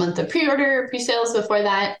a month of pre-sales before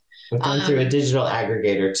that. We've gone through a digital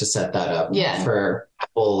aggregator to set that up for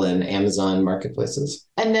Apple and Amazon marketplaces.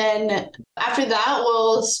 And then after that,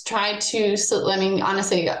 we'll try to,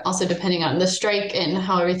 honestly, also depending on the strike and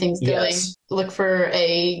how everything's going, look for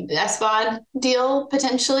a SVOD deal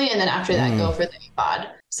potentially. And then after that, go for the AVOD.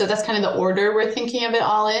 So that's kind of the order we're thinking of it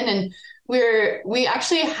all in. And we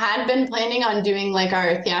actually had been planning on doing like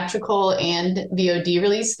our theatrical and VOD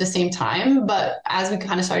release at the same time. But as we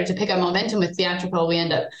kind of started to pick up momentum with theatrical, we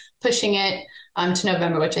end up pushing it to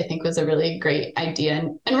November, which I think was a really great idea.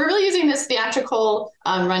 And we're really using this theatrical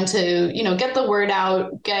run to, get the word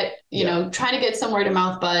out, trying to get some word of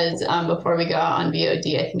mouth buzz before we go out on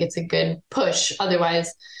VOD. I think it's a good push.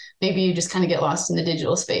 Otherwise, maybe you just kind of get lost in the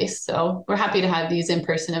digital space. So we're happy to have these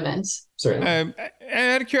in-person events. Certainly.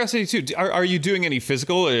 Out of curiosity, too, are you doing any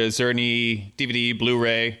physical? Is there any DVD,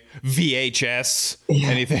 Blu-ray, VHS,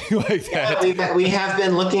 anything like that? Yeah, we have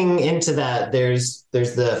been looking into that. There's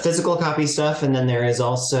the physical copy stuff, and then there is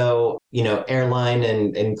also, airline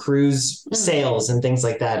and cruise sales and things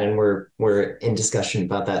like that. And we're in discussion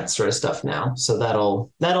about that sort of stuff now. So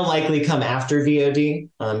that'll likely come after VOD.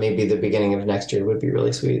 Maybe the beginning of next year would be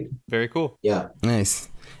really sweet. Very cool. Yeah. Nice.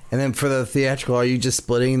 And then for the theatrical, are you just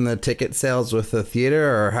splitting the ticket sales with the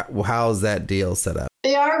theater, or how's that deal set up?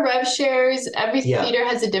 Yeah, are rev shares. Every theater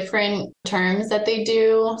has a different terms that they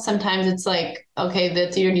do. Sometimes it's like, okay,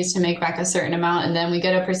 the theater needs to make back a certain amount and then we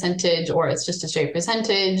get a percentage, or it's just a straight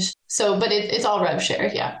percentage. So, but it's all rev share.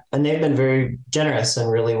 Yeah. And they've been very generous and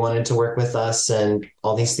really wanted to work with us. And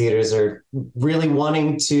all these theaters are really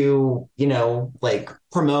wanting to, like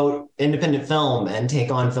promote independent film and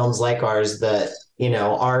take on films like ours that,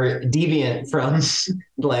 are deviant from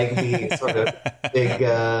like the sort of big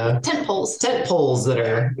tent poles that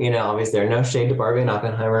are, obviously there. No shade to Barbie and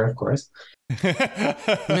Oppenheimer, of course.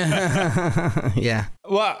 Yeah.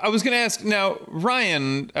 Well, I was going to ask now,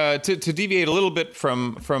 Ryan, to deviate a little bit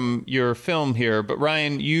from your film here, but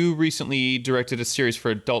Ryan, you recently directed a series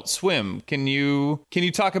for Adult Swim. Can you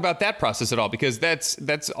talk about that process at all? Because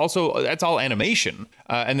that's all animation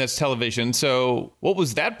and that's television. So what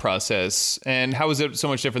was that process, and how is it so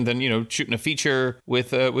much different than shooting a feature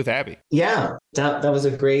with Abby? Yeah, that was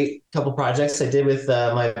a great couple projects I did with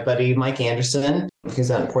my buddy Mike Anderson,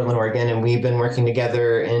 who's out in Portland, Oregon, and we've been working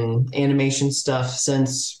together in animation stuff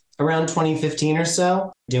since around 2015 or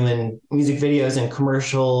so, doing music videos and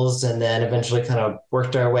commercials, and then eventually kind of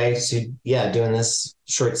worked our way to doing this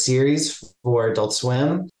short series for Adult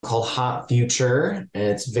Swim called Hot Future. And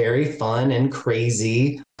it's very fun and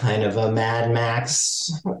crazy, kind of a Mad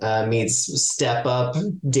Max meets Step Up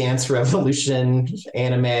Dance Revolution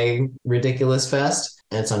anime ridiculous fest.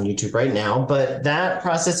 And it's on YouTube right now. But that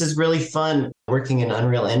process is really fun, working in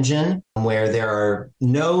Unreal Engine, where there are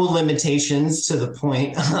no limitations to the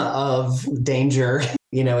point of danger.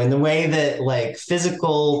 In the way that like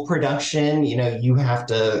physical production, you have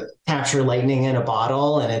to capture lightning in a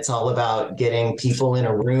bottle, and it's all about getting people in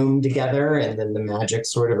a room together, and then the magic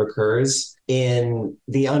sort of occurs. In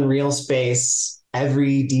the Unreal space,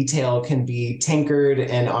 every detail can be tinkered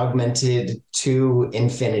and augmented to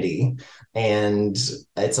infinity. And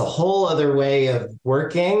it's a whole other way of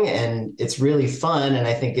working, and it's really fun. And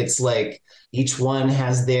I think it's like each one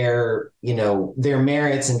has their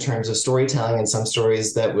merits in terms of storytelling, and some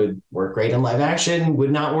stories that would work great in live action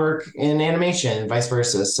would not work in animation, and vice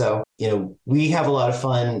versa. So, we have a lot of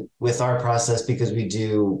fun with our process because we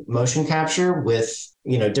do motion capture with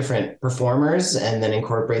different performers and then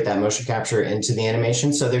incorporate that motion capture into the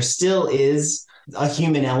animation. So there still is a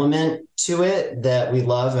human element to it that we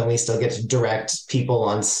love, and we still get to direct people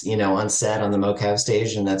on set on the mocap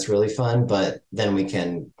stage, and that's really fun. But then we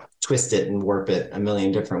can twist it and warp it a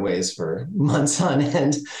million different ways for months on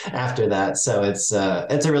end after that. So it's a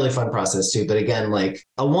really fun process too. But again, like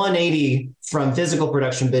a 180 from physical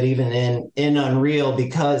production, but even in Unreal,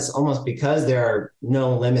 because there are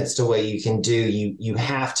no limits to what you can do, you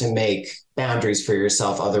have to make boundaries for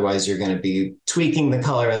yourself. Otherwise, you're going to be tweaking the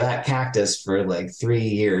color of that cactus for like 3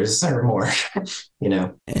 years or more,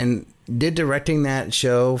 And did directing that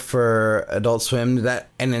show for Adult Swim, did that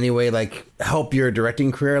in any way like help your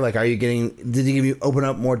directing career? Like, did you open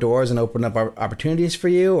up more doors and open up opportunities for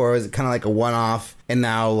you? Or is it kind of like a one-off and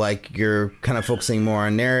now like you're kind of focusing more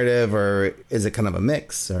on narrative, or is it kind of a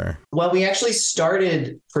mix? Or well, we actually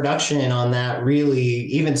started production on that, we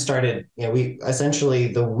essentially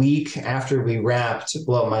the week after we wrapped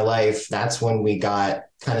Blow Up My Life, that's when we got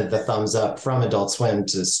kind of the thumbs up from Adult Swim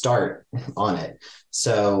to start on it.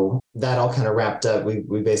 So that all kind of wrapped up.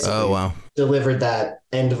 We basically delivered that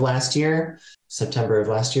end of last year, September of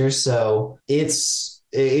last year. So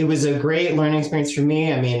it was a great learning experience for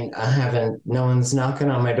me. I mean, no one's knocking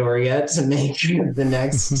on my door yet to make the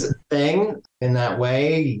next thing in that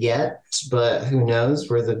way yet, but who knows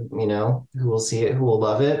who will see it, who will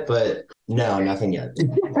love it, but no, nothing yet.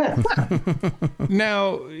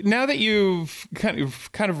 Now that you've kind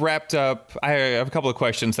of wrapped up, I have a couple of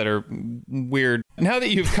questions that are weird. Now that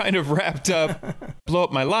you've kind of wrapped up Blow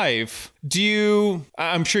Up My Life,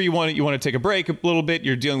 I'm sure you want to take a break a little bit.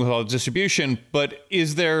 You're dealing with all the distribution, but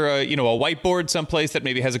is there a whiteboard someplace that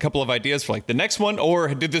maybe has a couple of ideas for like the next one,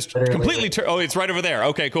 or did this completely turn? Oh, it's right over there.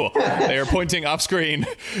 Okay, cool. They are pointing off screen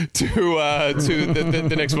to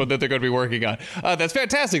the next one that they're going to be working on. That's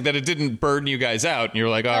fantastic that it didn't burn you guys out and you're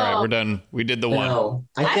like, all right, we're done. We did the one.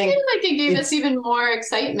 I feel like it gave us even more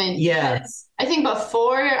excitement. Yeah. I think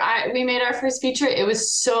before we made our first feature, it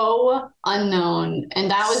was so unknown,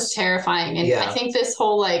 and that was terrifying. And I think this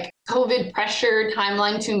whole like COVID pressure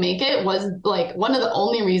timeline to make it was like one of the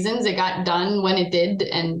only reasons it got done when it did,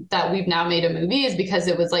 and that we've now made a movie is because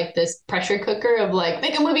it was like this pressure cooker of like,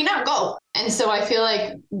 make a movie now, go. And so I feel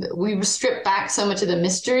like we stripped back so much of the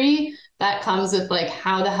mystery that comes with like,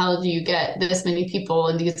 how the hell do you get this many people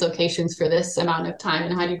in these locations for this amount of time,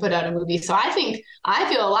 and how do you put out a movie? So I think I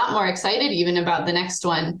feel a lot more excited even about the next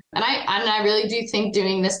one. And I really do think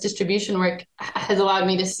doing this distribution work has allowed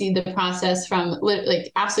me to see the process from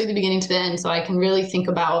like absolutely the beginning to the end. So I can really think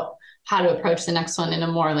about how to approach the next one in a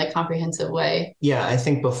more like comprehensive way. Yeah, I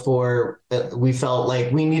think before we felt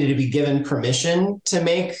like we needed to be given permission to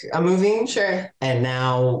make a movie. Sure. And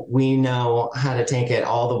now we know how to take it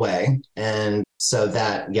all the way. And so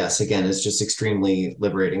that, yes, again, is just extremely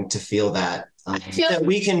liberating to feel that. That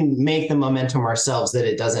we can make the momentum ourselves, that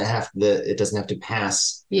it doesn't have to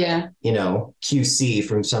pass, QC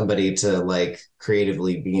from somebody to like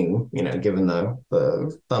creatively being, given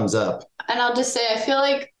the thumbs up. And I'll just say, I feel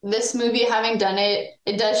like this movie, having done it,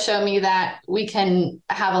 it does show me that we can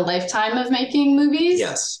have a lifetime of making movies.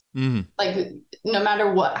 Yes. Mm-hmm. Like, no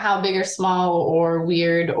matter how big or small or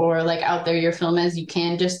weird or like out there your film is, you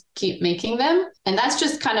can just keep making them. And that's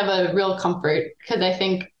just kind of a real comfort, because I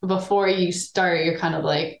think before you start, you're kind of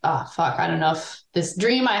like, oh, fuck, I don't know if this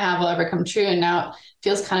dream I have will ever come true. And now it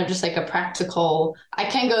feels kind of just like a practical, I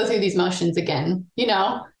can go through these motions again, And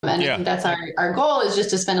I think that's our goal, is just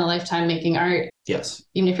to spend a lifetime making art. Yes.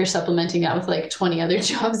 Even if you're supplementing that with like 20 other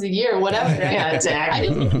jobs a year or whatever. Yeah, exactly.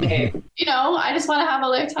 I just want to have a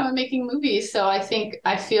lifetime of making movies. So I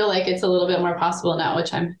feel like it's a little bit more possible now,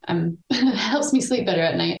 which I'm helps me sleep better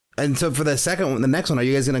at night. And so for the next one, are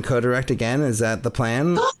you guys going to co-direct again? Is that the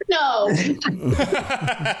plan? Oh, no.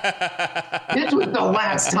 This was the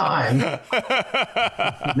last time.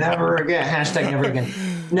 Never again. Hashtag never again.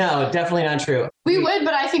 No, definitely not true. We would,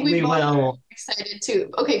 but I think we both will. are excited too.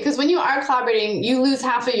 Okay, because when you are collaborating, you lose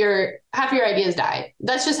half of your ideas die.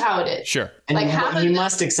 That's just how it is. Sure. And like you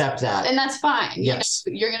must accept that. And that's fine. Yes.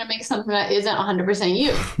 You're going to make something that isn't 100% you.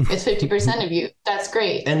 It's 50% of you. That's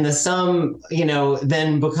great. And the sum,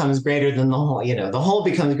 then becomes greater than the whole, the whole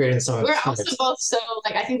becomes greater than some of We're its also parts. both so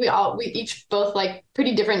like, I think we each both like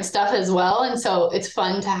pretty different stuff as well. And so it's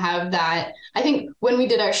fun to have that. I think when we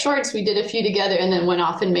did our shorts, we did a few together and then went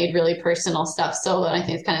off and made really personal stuff solo. And I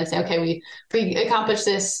think it's kind of saying, okay, we accomplished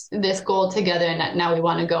this goal together, and now we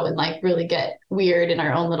want to go and like really get weird in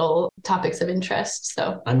our own little topics of interest.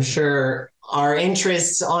 So I'm sure our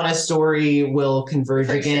interests on a story will converge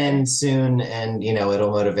For again soon, and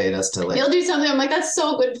it'll motivate us to like. You'll do something. I'm like, that's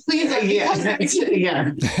so good. Please. Yeah.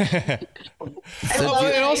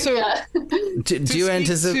 And also, do you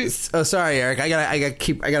anticipate? Oh, sorry, Eric. I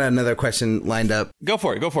got another question lined up. Go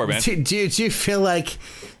for it, man. Do you feel like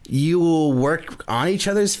you will work on each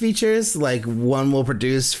other's features, like one will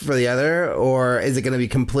produce for the other, or is it going to be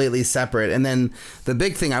completely separate? And then the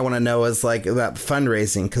big thing I want to know is like about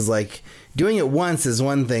fundraising, because like doing it once is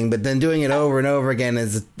one thing, but then doing it over and over again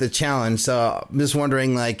is the challenge. So I'm just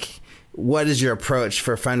wondering, like, what is your approach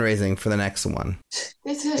for fundraising for the next one?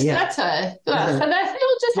 It's just, it'll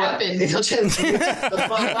just happen. It'll just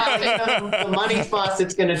the money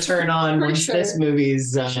faucet's going to turn on once this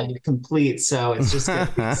movie's complete. So it's just going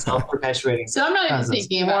to be self-perpetuating. So I'm not even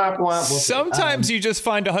thinking about it. Sometimes you just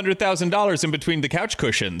find $100,000 in between the couch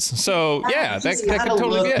cushions. So that could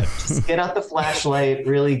totally be it. Just get out the flashlight,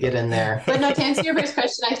 really get in there. But no, to answer your first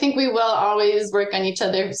question, I think we will always work on each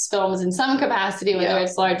other's films in some capacity, whether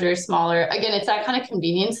it's larger or smaller. Again, it's that kind of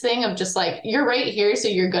convenience thing of just like, you're right here, so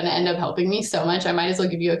you're going to end up helping me so much. I might as well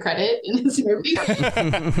give you a credit in this movie.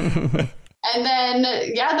 And then,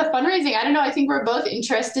 the fundraising, I don't know. I think we're both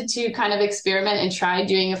interested to kind of experiment and try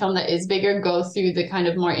doing a film that is bigger, go through the kind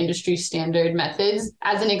of more industry standard methods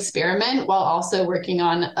as an experiment, while also working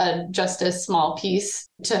on just a small piece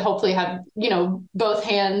to hopefully have, both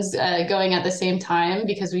hands going at the same time,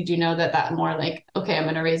 because we do know that more like, okay, I'm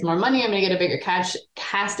going to raise more money, I'm going to get a bigger cast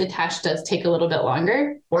attached, does take a little bit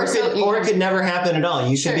longer. Or it could never happen at all.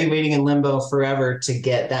 You should be waiting in limbo forever to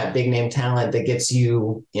get that big name talent that gets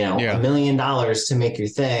you, $1 million to make your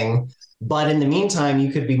thing. But in the meantime,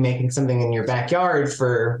 you could be making something in your backyard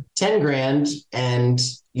for 10 grand and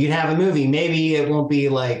you'd have a movie. Maybe it won't be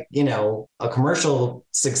like, a commercial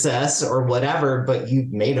success or whatever, but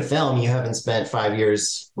you've made a film. You haven't spent 5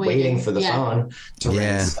 years waiting for the phone to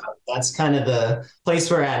ring. So that's kind of the place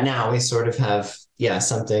we're at now. We sort of have,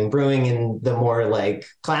 something brewing in the more like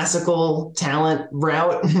classical talent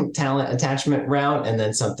attachment route, and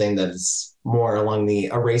then something that's more along the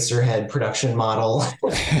Eraserhead production model,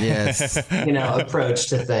 approach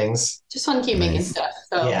to things. Just want to keep making stuff.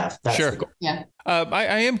 So that's sure. the goal. Yeah.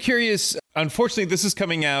 I am curious, Unfortunately, this is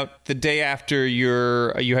coming out the day after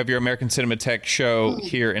you have your American Cinematheque show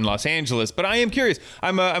here in Los Angeles. But I am curious.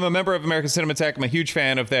 I'm a member of American Cinematheque. I'm a huge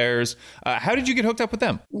fan of theirs. How did you get hooked up with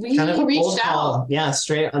them? We Kind of a reached cold out. call. Yeah,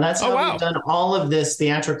 straight. And that's how we've done all of this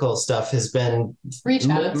theatrical stuff has been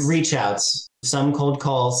reach outs. Some cold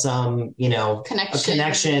calls, some,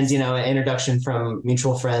 connections, introduction from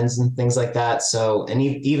mutual friends and things like that. So, and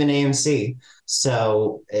even AMC.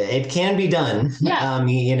 So it can be done. Yeah.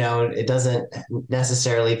 It doesn't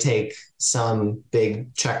necessarily take some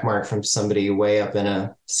big check mark from somebody way up in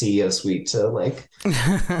a CEO suite to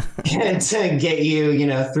to get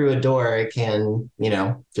you, through a door. It can,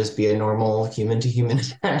 just be a normal human to human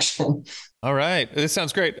interaction. All right. This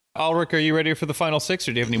sounds great. Ulrich, are you ready for the final 6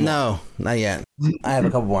 or do you have any more? No, not yet. I have a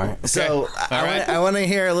couple more. So I want to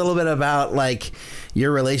hear a little bit about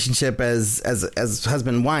your relationship as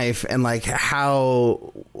husband and wife, and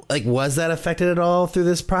how was that affected at all through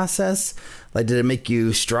this process? Did it make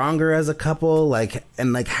you stronger as a couple?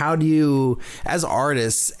 And how do you, as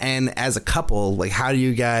artists and as a couple, how do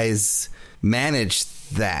you guys manage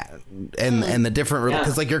that and the different,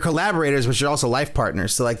 because you're collaborators, but you're also life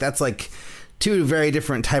partners. So that's two very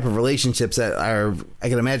different type of relationships that are, I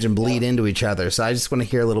can imagine, bleed into each other. So I just want to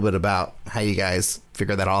hear a little bit about how you guys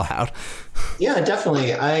figure that all out. Yeah,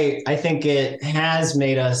 definitely. I think it has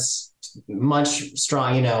made us much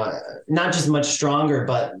strong, not just much stronger,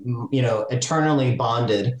 but, eternally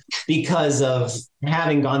bonded because of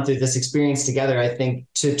having gone through this experience together. I think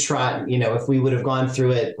to try, if we would have gone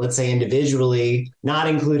through it, let's say individually, not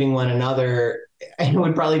including one another, it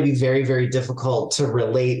would probably be very, very difficult to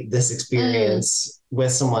relate this experience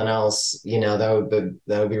with someone else. That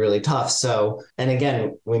would be really tough. So, and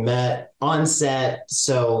again, we met on set.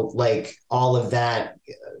 So all of that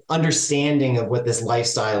understanding of what this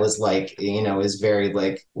lifestyle is is very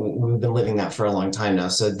we've been living that for a long time now.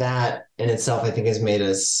 So that in itself, I think, has made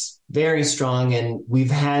us very strong. And we've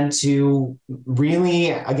had to really,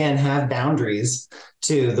 again, have boundaries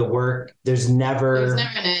to the work. There's never an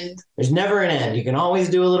end. You can always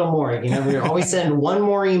do a little more. You can always send one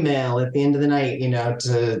more email at the end of the night,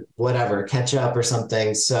 to whatever, catch up or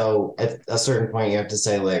something. So at a certain point you have to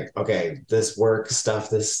say okay, this work stuff,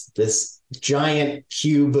 this giant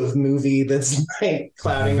cube of movie that's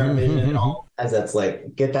clouding our vision and all, as that's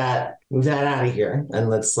move that out of here, and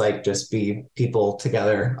let's just be people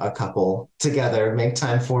together, a couple together, make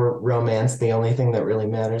time for romance, the only thing that really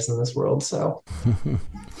matters in this world. So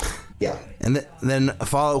yeah. And then a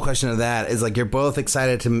follow-up question of that is you're both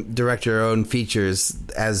excited to direct your own features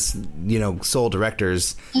as sole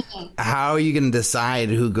directors. How are you going to decide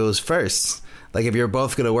who goes first? If you're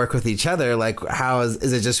both going to work with each other, how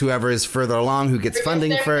is it just whoever is further along who gets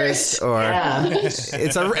funding first, or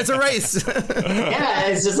it's a race? Yeah,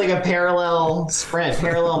 it's just a parallel sprint,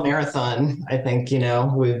 parallel marathon. I think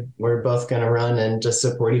we're both going to run and just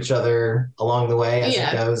support each other along the way as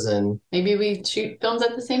it goes, and maybe we shoot films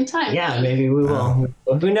at the same time. Yeah, maybe we will.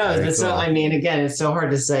 Who knows? It's cool. So again, it's so hard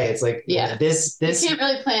to say. It's this. You can't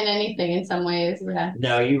really plan anything in some ways. Yeah.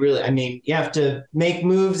 No, you really. You have to make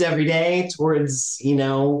moves every day towards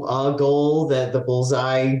a goal that the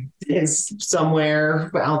bullseye is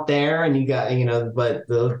somewhere out there, and you got but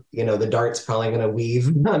the dart's probably going to weave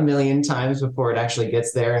a million times before it actually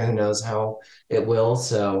gets there, and who knows how it will.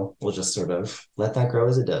 So we'll just sort of let that grow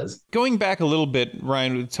as it does. Going back a little bit,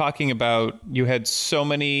 Ryan, talking about you had so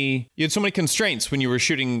many constraints when you were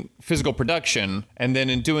shooting physical production, and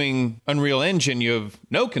then in doing Unreal Engine you have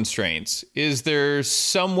no constraints. Is there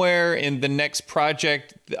somewhere in the next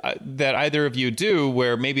project that either of you do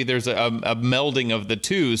where maybe there's a melding of the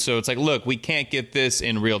two? So it's look, we can't get this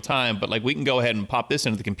in real time, but we can go ahead and pop this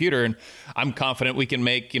into the computer, and I'm confident we can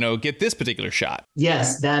make get this particular shot.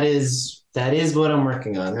 Yes, that is what I'm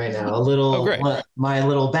working on right now. My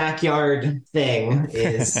little backyard thing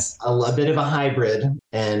is a bit of a hybrid,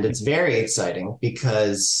 and it's very exciting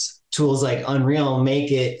because tools like Unreal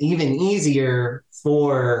make it even easier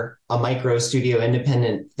for a micro studio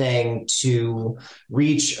independent thing to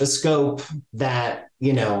reach a scope that,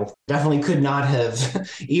 definitely could not have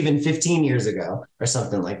even 15 years ago or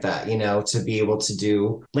something like that, to be able to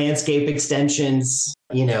do landscape extensions,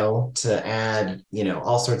 to add,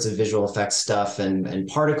 all sorts of visual effects stuff and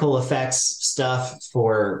particle effects stuff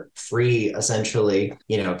for free, essentially,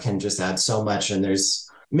 can just add so much. And there's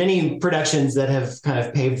many productions that have kind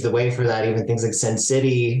of paved the way for that, even things like Sin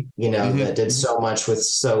City, that did so much with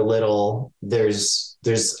so little. There's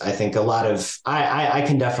I think a lot of, I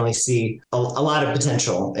can definitely see a lot of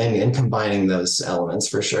potential in combining those elements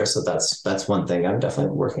for sure. So that's one thing I'm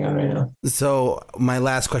definitely working on right now. So my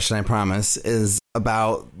last question, I promise, is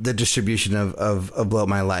about the distribution of Blow Up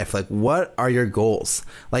My Life. Like, what are your goals?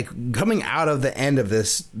 Like, coming out of the end of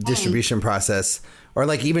this distribution process, or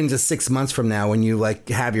like even just 6 months from now when you like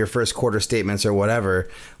have your first quarter statements or whatever,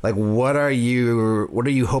 like what are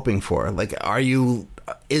you hoping for? Like,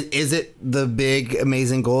 is it the big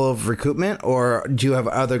amazing goal of recoupment, or do you have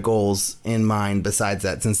other goals in mind besides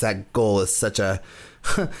that, since that goal is such a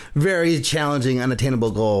very challenging,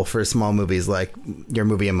 unattainable goal for small movies like your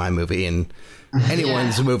movie and my movie and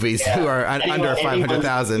anyone's movies who are under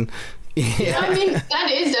 500,000. Yeah. I mean,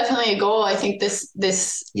 that is definitely a goal. I think this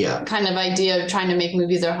kind of idea of trying to make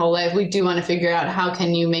movies our whole life, we do want to figure out how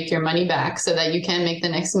can you make your money back so that you can make the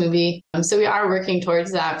next movie. So we are working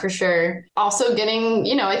towards that for sure. Also getting,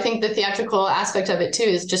 I think the theatrical aspect of it too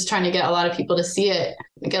is just trying to get a lot of people to see it,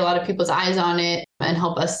 get a lot of people's eyes on it and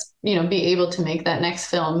help us, be able to make that next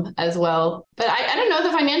film as well. But I don't know,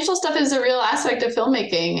 the financial stuff is a real aspect of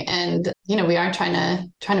filmmaking. And, we are trying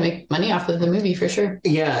to make money off of the movie for sure.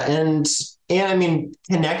 Yeah. And I mean,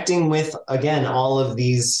 connecting with, again, all of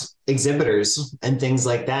these exhibitors and things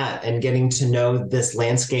like that, and getting to know this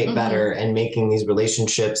landscape better and making these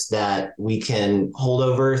relationships that we can hold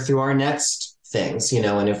over through our next things,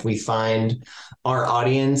 and if we find our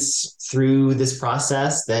audience through this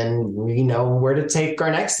process, then we know where to take our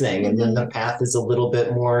next thing. And then the path is a little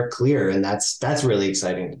bit more clear. And that's really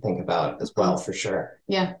exciting to think about as well, for sure.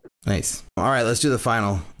 Yeah. Nice. All right, let's do the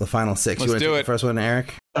final six. Let's you want to do take it. The first one,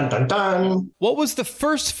 Eric? Dun, dun, dun. What was the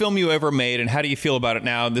first film you ever made, and how do you feel about it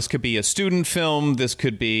now? This could be a student film, this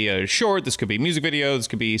could be a short, this could be a music video, this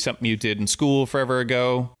could be something you did in school forever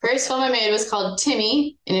ago. First film I made was called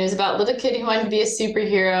Timmy, and it was about a little kid who wanted to be a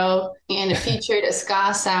superhero, and it featured a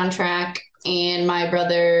ska soundtrack and my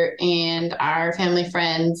brother and our family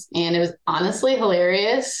friends, and it was honestly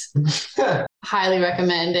hilarious. Highly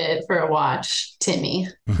recommend it for a watch, Timmy.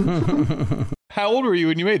 How old were you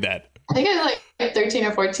when you made that? I think I was like 13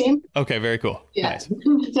 or 14. Okay, very cool. Yeah. Nice.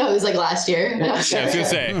 No, it was like last year. Yeah, I was going to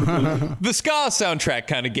say, the ska soundtrack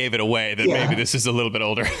kind of gave it away that maybe this is a little bit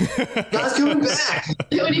older. God's coming back.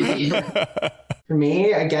 What do you mean? For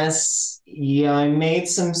me, I guess, I made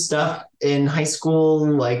some stuff in high school,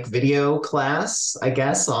 like video class, I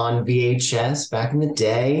guess, on VHS back in the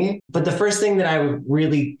day. But the first thing that I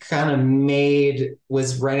really kind of made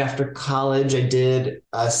was right after college. I did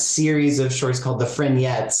a series of shorts called The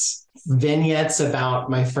Vignettes about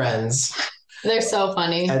my friends. They're so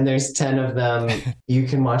funny. And there's 10 of them. You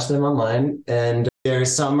can watch them online. And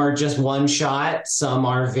some are just one shot. Some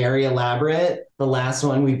are very elaborate. The last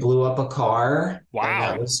one, we blew up a car. Wow.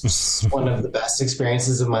 And that was just one of the best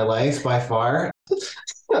experiences of my life by far.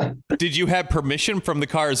 Did you have permission from the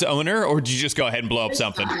car's owner, or did you just go ahead and blow up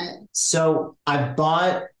something? So I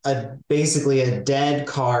bought basically a dead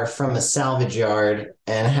car from a salvage yard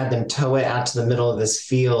and had them tow it out to the middle of this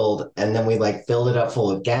field. And then we filled it up full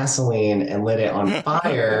of gasoline and lit it on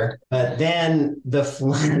fire. But then the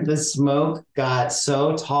smoke got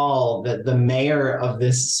so tall that the mayor of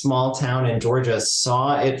this small town in Georgia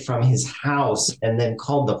saw it from his house and then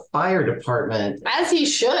called the fire department. As he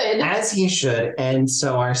should. And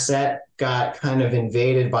so our set got kind of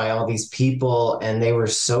invaded by all these people, and they were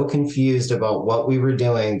so confused about what we were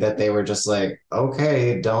doing that they were just like,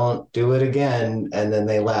 okay, don't do it again. And then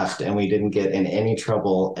they left, and we didn't get in any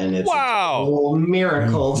trouble. And it's a whole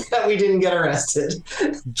miracle that we didn't get arrested.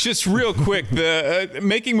 Just real quick, the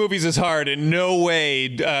making movies is hard in no way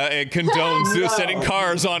condones setting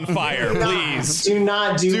cars on fire. Please do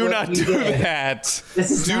not do that.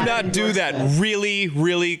 Do not do that really,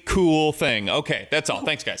 really cool thing. Okay, that's all.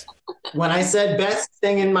 Thanks, guys. When I said best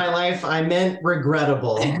thing in my life, I meant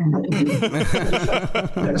regrettable.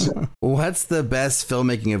 What's the best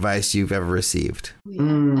filmmaking advice you've ever received?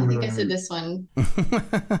 I think I said this one.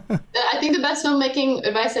 I think the best filmmaking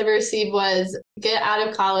advice I ever received was get out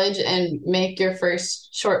of college and make your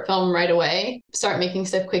first short film right away. Start making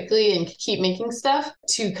stuff quickly and keep making stuff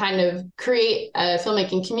to kind of create a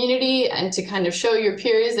filmmaking community and to kind of show your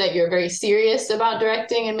peers that you're very serious about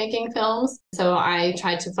directing and making films. So I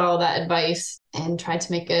tried to follow that advice and tried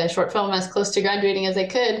to make a short film as close to graduating as I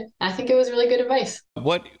could. I think it was really good advice.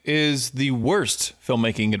 What is the worst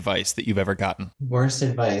filmmaking advice that you've ever gotten? Worst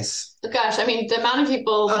advice? Oh, gosh, I mean, the amount of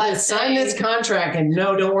people that sign this contract and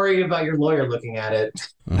no, don't worry about your lawyer looking at it.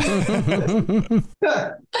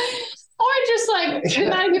 Or just the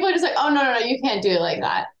amount of people are just like, oh, no, you can't do it like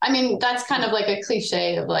that. I mean, that's kind of like a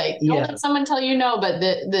cliche of don't let someone tell you no, but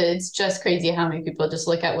it's just crazy how many people just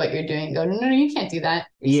look at what you're doing and go, no, you can't do that.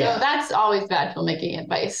 Yeah. So that's always bad filmmaking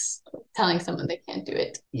advice. telling someone they can't do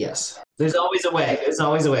it. Yes. There's always a way. There's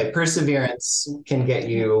always a way. Perseverance can get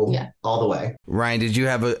you all the way. Ryan, did you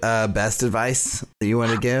have a best advice that you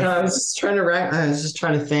want to give? I was just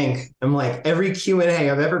trying to think. I'm like, every Q&A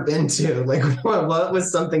I've ever been to, like, what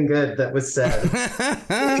was something good that was said?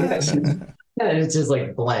 And it's just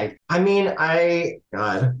like blank. I mean, I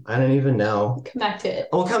don't even know. Come back to it.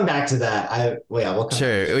 We'll come back to that. We'll come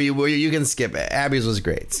Sure. back. You can skip it. Abby's was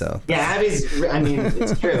great. So Yeah, Abby's, I mean,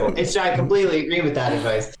 it's true. I completely agree with that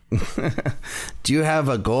advice. do you have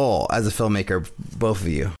a goal as a filmmaker, both of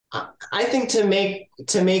you? I think to make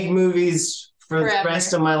movies for Forever. the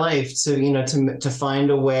rest of my life, so to find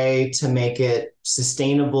a way to make it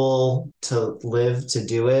sustainable, to live, to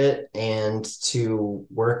do it, and to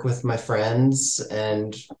work with my friends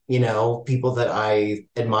and people that I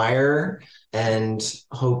admire, and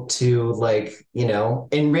hope to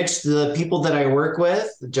enrich the people that I work with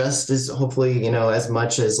just as hopefully as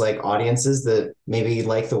much as like audiences that maybe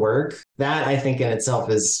like the work. That I think in itself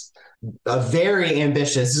is a very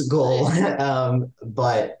ambitious goal,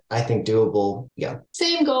 but I think doable. Yeah.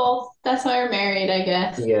 Same goal. That's why we're married, I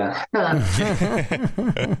guess. Yeah.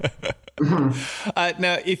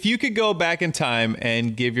 Now, if you could go back in time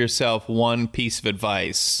and give yourself one piece of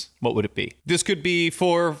advice, what would it be? This could be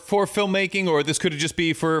for filmmaking, or this could just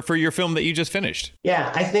be for your film that you just finished.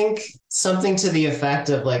 Yeah, I think something to the effect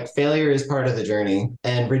of like failure is part of the journey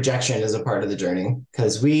and rejection is a part of the journey.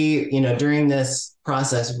 Because we, during this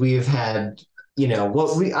process, we've had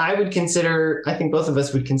I would consider, I think both of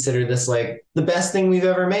us would consider this like the best thing we've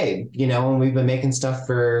ever made, and we've been making stuff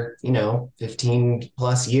for, 15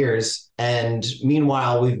 plus years. And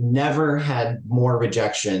meanwhile, we've never had more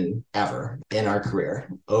rejection ever in our career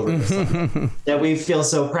over this that we feel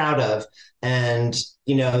so proud of. And,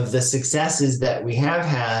 the successes that we have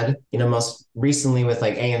had, most recently with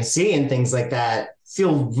like AMC and things like that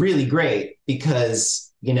feel really great because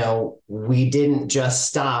we didn't just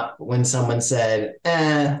stop when someone said,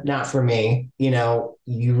 not for me.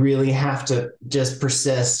 You really have to just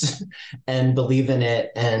persist and believe in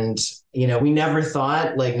it. And, we never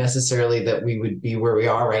thought like necessarily that we would be where we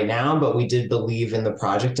are right now, but we did believe in the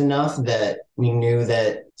project enough that we knew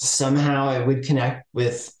that somehow it would connect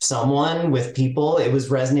with someone, with people. It was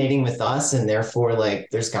resonating with us. And therefore, like,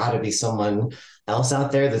 there's got to be someone else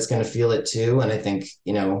out there that's going to feel it too. And I think,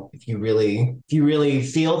 if you really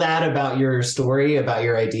feel that about your story, about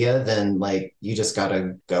your idea, then like you just got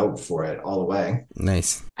to go for it all the way.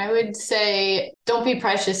 Nice. I would say don't be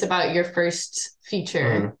precious about your first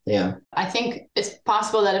feature. Yeah. I think it's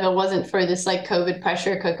possible that if it wasn't for this like COVID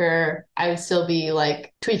pressure cooker, I would still be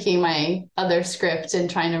like tweaking my other script and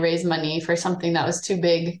trying to raise money for something that was too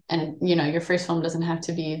big. And, your first film doesn't have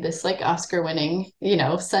to be this like Oscar winning,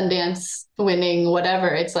 Sundance winning, whatever.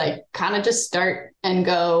 It's like kind of just start and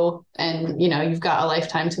go. And, you've got a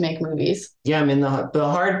lifetime to make movies. Yeah. I mean, the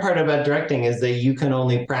hard part about directing is that you can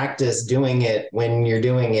only practice doing it when you're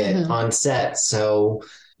doing it on set. So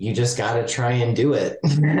you just got to try and do it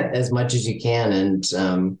as much as you can. And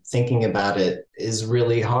thinking about it is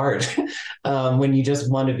really hard when you just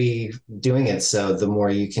want to be doing it. So the more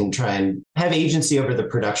you can try and have agency over the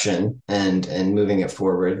production and moving it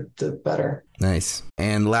forward, the better. Nice.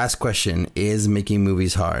 And last question, is making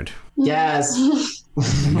movies hard? Yes.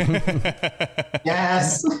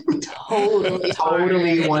 Yes. Totally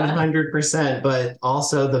 100%, but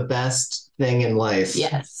also the best thing in life.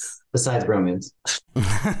 Yes. Besides romance.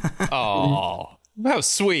 Oh, how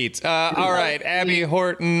sweet. All right, Abby,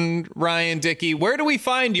 Horton, Ryan, Dickie, where do we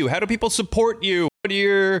find you? How do people support you? What are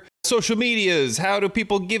your social medias? How do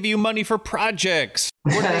people give you money for projects?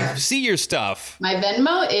 Where do they see your stuff? My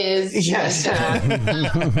Venmo is... Yes.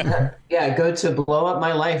 Yeah, go to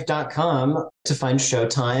blowupmylife.com to find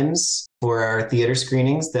showtimes for our theater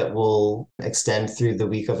screenings that will extend through the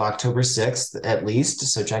week of October 6th at least.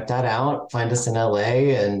 So check that out. Find us in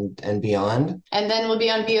LA and beyond. And then we'll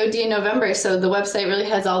be on VOD in November. So the website really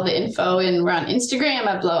has all the info, and we're on Instagram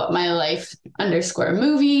at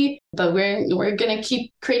blowupmylife_movie. But we're going to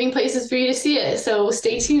keep creating places for you to see it. So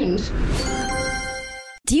stay tuned.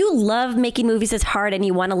 Do you love Making Movies is Hard and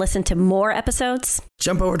you want to listen to more episodes?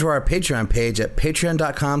 Jump over to our Patreon page at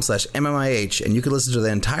patreon.com/MMIH and you can listen to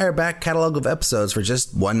the entire back catalog of episodes for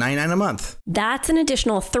just $1.99 a month. That's an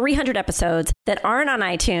additional 300 episodes that aren't on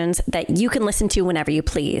iTunes that you can listen to whenever you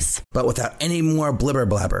please. But without any more blibber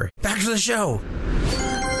blabber. Back to the show.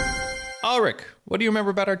 Ulrich, what do you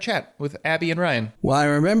remember about our chat with Abby and Ryan? Well, I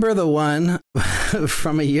remember the one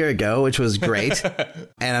from a year ago, which was great.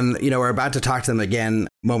 And, we're about to talk to them again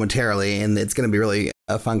momentarily, and it's going to be really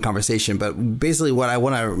a fun conversation. But basically what I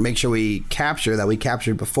want to make sure we capture that we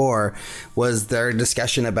captured before was their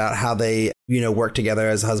discussion about how they, work together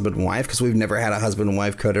as husband and wife, because we've never had a husband and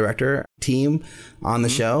wife co-director team on the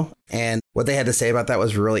show. And what they had to say about that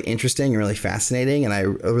was really interesting and really fascinating. And I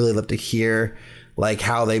really love to hear like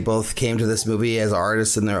how they both came to this movie as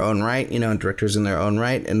artists in their own right, and directors in their own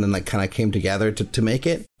right, and then like kind of came together to make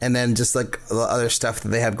it. And then just like the other stuff that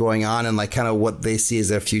they have going on and like kind of what they see as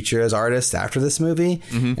their future as artists after this movie,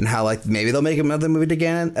 and how like maybe they'll make another movie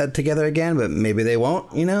together again, but maybe they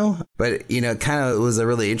won't, But, kind of it was a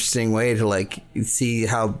really interesting way to like see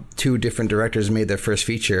how two different directors made their first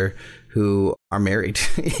feature who are married,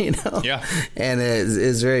 Yeah. And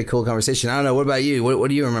it's a very cool conversation. I don't know. What about you? What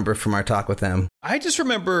do you remember from our talk with them? I just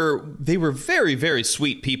remember they were very, very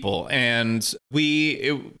sweet people. And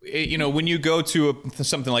when you go to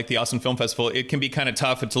something like the Austin Film Festival, it can be kind of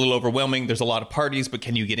tough. It's a little overwhelming. There's a lot of parties, but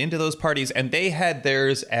can you get into those parties? And they had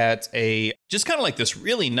theirs at just kind of like this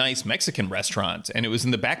really nice Mexican restaurant. And it was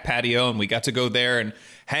in the back patio, and we got to go there and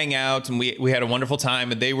hang out, and we had a wonderful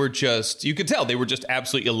time. And they were just, you could tell they were just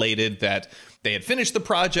absolutely elated that they had finished the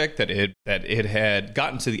project, that it had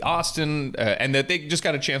gotten to the Austin, and that they just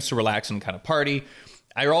got a chance to relax and kind of party.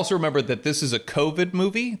 I also remember that this is a COVID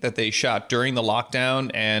movie that they shot during the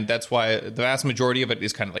lockdown, and that's why the vast majority of it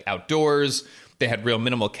is kind of like outdoors. They had real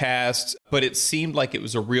minimal cast, but it seemed like it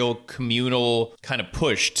was a real communal kind of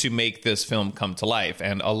push to make this film come to life.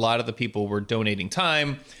 And a lot of the people were donating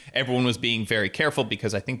time. Everyone was being very careful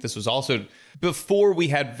because I think this was also before we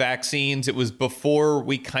had vaccines. It was before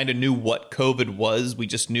we kind of knew what COVID was. We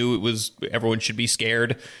just knew it was everyone should be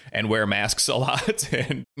scared and wear masks a lot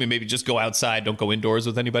and maybe just go outside, don't go indoors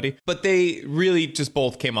with anybody. But they really just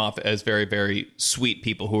both came off as very, very sweet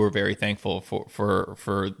people who were very thankful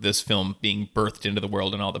for this film being birthed into the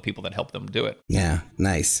world and all the people that helped them do it. Yeah,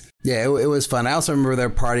 nice. Yeah, it was fun. I also remember their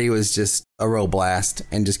party was just a real blast,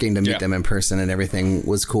 and just getting to meet them in person and everything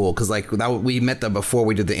was cool. Because like we met them before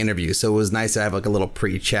we did the interview, so it was nice to have like a little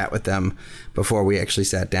pre-chat with them before we actually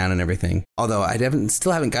sat down and everything. Although I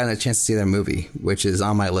still haven't gotten a chance to see their movie, which is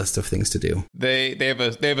on my list of things to do. They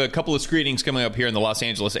have a couple of screenings coming up here in the Los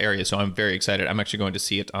Angeles area, so I'm very excited. I'm actually going to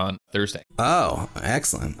see it on Thursday. Oh,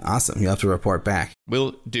 excellent. Awesome. You'll have to report back.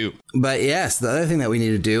 Will do. But yes, the other thing that we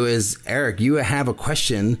need to do is, Eric, you have a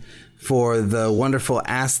question for the wonderful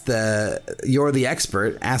You're the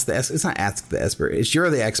Expert. It's not Ask the Expert. It's You're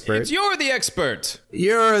the Expert. It's You're the Expert.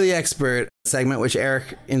 You're the Expert segment, which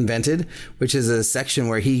Eric invented, which is a section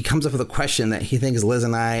where he comes up with a question that he thinks Liz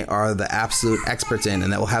and I are the absolute experts in,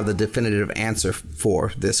 and that will have the definitive answer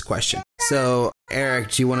for this question. So,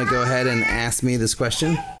 Eric, do you want to go ahead and ask me this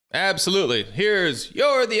question? Absolutely. Here's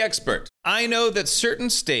You're the Expert. I know that certain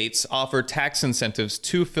states offer tax incentives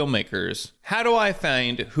to filmmakers. How do I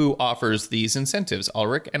find who offers these incentives,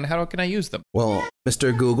 Ulrich, and how can I use them? Well,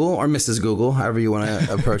 Mr. Google or Mrs. Google, however you want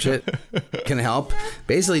to approach it, can help.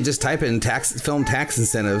 Basically, just type in film tax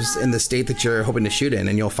incentives in the state that you're hoping to shoot in,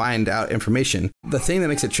 and you'll find out information. The thing that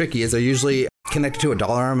makes it tricky is they're usually connected to a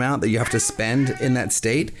dollar amount that you have to spend in that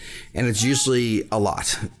state, and it's usually a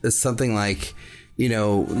lot. It's something like,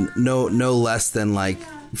 no less than like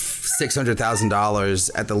 $600,000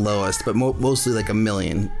 at the lowest, but mostly like $1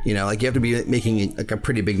 million. Like you have to be making like a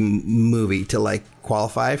pretty big movie to like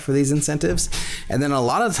qualify for these incentives, and then a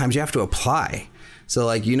lot of the times you have to apply. So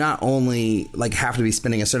like you not only like have to be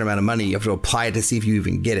spending a certain amount of money, you have to apply it to see if you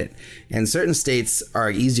even get it. And certain states are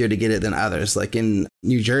easier to get it than others. Like in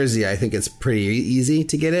New Jersey, I think it's pretty easy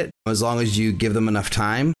to get it as long as you give them enough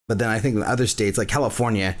time. But then I think in other states, like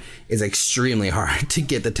California, is extremely hard to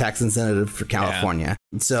get the tax incentive for California.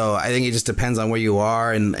 Yeah. So I think it just depends on where you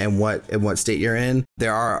are and what state you're in.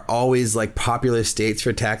 There are always like popular states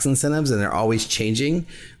for tax incentives, and they're always changing.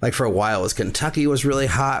 Like for a while, Kentucky was really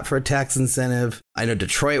hot for a tax incentive. I know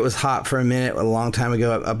Detroit was hot for a minute, a long time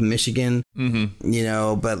ago, up in Michigan.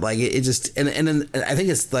 Mm-hmm. But like it just and then I think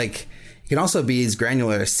it's like it can also be as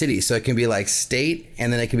granular as city, so it can be like state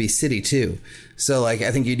and then it can be city too. So like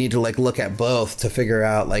I think you need to like look at both to figure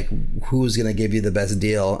out like who's going to give you the best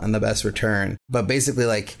deal and the best return. But basically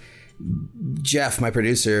like Jeff, my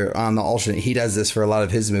producer on The Alternate, he does this for a lot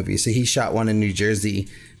of his movies. So he shot one in New Jersey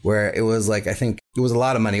where it was like, I think it was a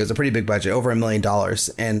lot of money. It was a pretty big budget, over $1 million.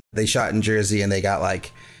 And they shot in Jersey and they got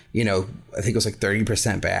like, I think it was like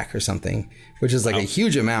 30% back or something, which is like a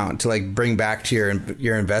huge amount to like bring back to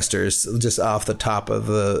your investors just off the top of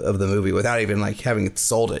the movie without even like having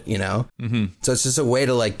sold it, you know? Mm-hmm. So it's just a way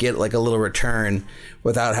to like get like a little return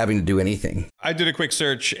without having to do anything. I did a quick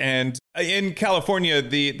search, and in California,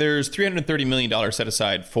 there's $330 million set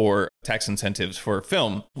aside for tax incentives for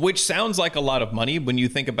film, which sounds like a lot of money when you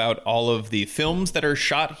think about all of the films that are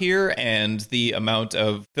shot here and the amount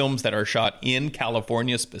of films that are shot in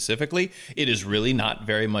California specifically. It is really not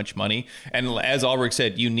very much money. And as Ulrich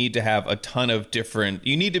said, you need to have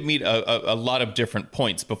you need to meet a lot of different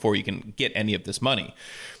points before you can get any of this money.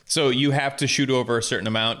 So you have to shoot over a certain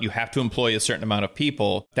amount. You have to employ a certain amount of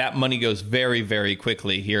people. That money goes very, very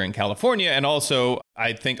quickly here in California. And also,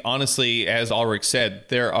 I think, honestly, as Ulrich said,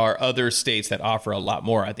 there are other states that offer a lot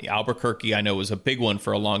more. I think Albuquerque, I know, was a big one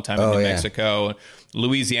for a long time in New Mexico.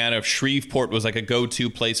 Louisiana, Shreveport was like a go-to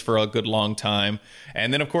place for a good long time.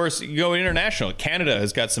 And then, of course, you go international. Canada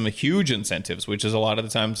has got some huge incentives, which is a lot of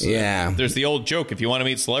the times. There's the old joke. If you want to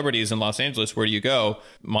meet celebrities in Los Angeles, where do you go?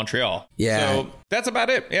 Montreal. Yeah. So that's about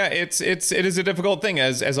it. Yeah, it is a difficult thing,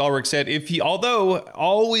 as Ulrich said. Although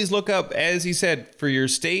always look up, as he said, for your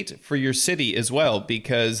state, for your city as well,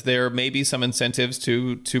 because there may be some incentives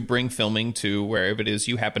to bring filming to wherever it is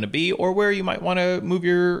you happen to be or where you might want to move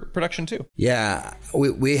your production to. Yeah.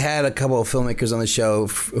 We had a couple of filmmakers on the show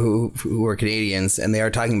who were Canadians, and they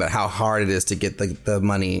are talking about how hard it is to get the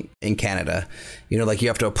money in Canada. You know, like you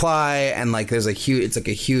have to apply, and like there's it's like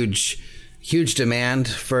a huge demand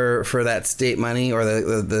for that state money, or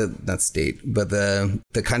the not state, but the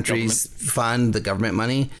country's fund, the government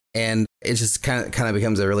money. And it just kind of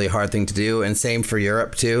becomes a really hard thing to do. And same for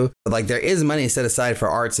Europe, too. Like there is money set aside for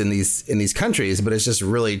arts in these countries, but it's just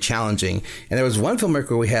really challenging. And there was one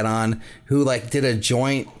filmmaker we had on who like did a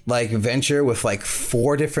joint like venture with like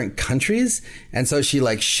 4 different countries. And so she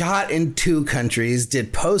like shot in 2 countries,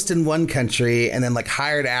 did post in 1 country, and then like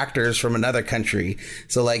hired actors from another country.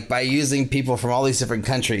 So like by using people from all these different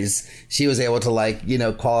countries, she was able to like, you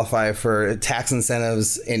know, qualify for tax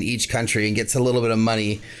incentives in each country and gets a little bit of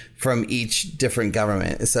money from each different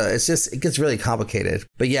government. So it gets really complicated.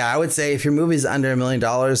 But yeah, I would say if your movie's under $1 million,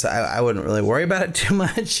 I wouldn't really worry about it too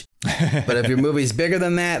much. But if your movie's bigger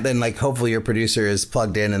than that, then like hopefully your producer is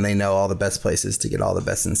plugged in and they know all the best places to get all the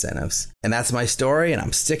best incentives. And that's my story, and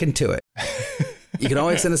I'm sticking to it. You can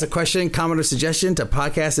always send us a question, comment, or suggestion to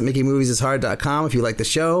podcast@makingmoviesishard.com. If you like the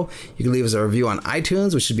show, you can leave us a review on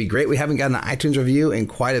iTunes, which would be great. We haven't gotten an iTunes review in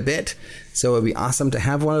quite a bit, so it would be awesome to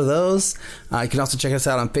have one of those. You can also check us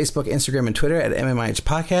out on Facebook, Instagram, and Twitter at MMIH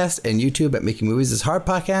Podcast, and YouTube at Making Movies is Hard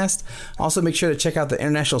Podcast. Also, make sure to check out the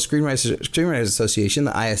International Screenwriters Association,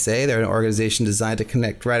 the ISA. They're an organization designed to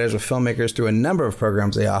connect writers with filmmakers through a number of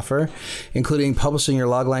programs they offer, including publishing your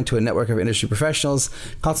logline to a network of industry professionals,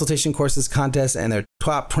 consultation courses, contests, and their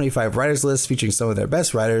top 25 writers list featuring some of their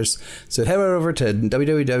best writers. So head over to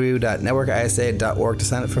www.networkisa.org to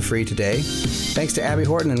sign up for free today. Thanks to Abby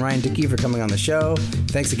Horton and Ryan Dickie for coming on the show.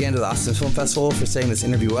 Thanks again to the Austin Film Festival for setting this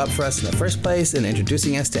interview up for us in the first place and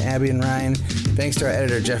introducing us to Abby and Ryan. Thanks to our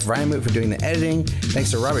editor Jeff Reimuth for doing the editing.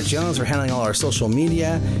 Thanks to Robert Jones for handling all our social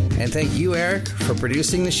media. And thank you, Eric, for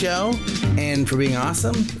producing the show and for being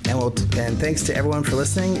awesome. And thanks to everyone for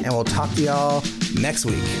listening, and we'll talk to y'all next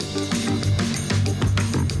week.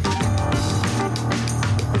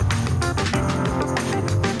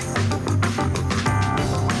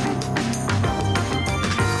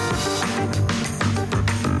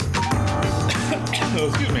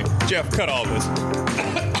 Excuse me. Jeff, cut all this.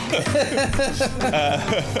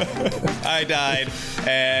 I died,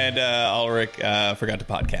 and Ulrich forgot to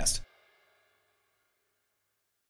podcast.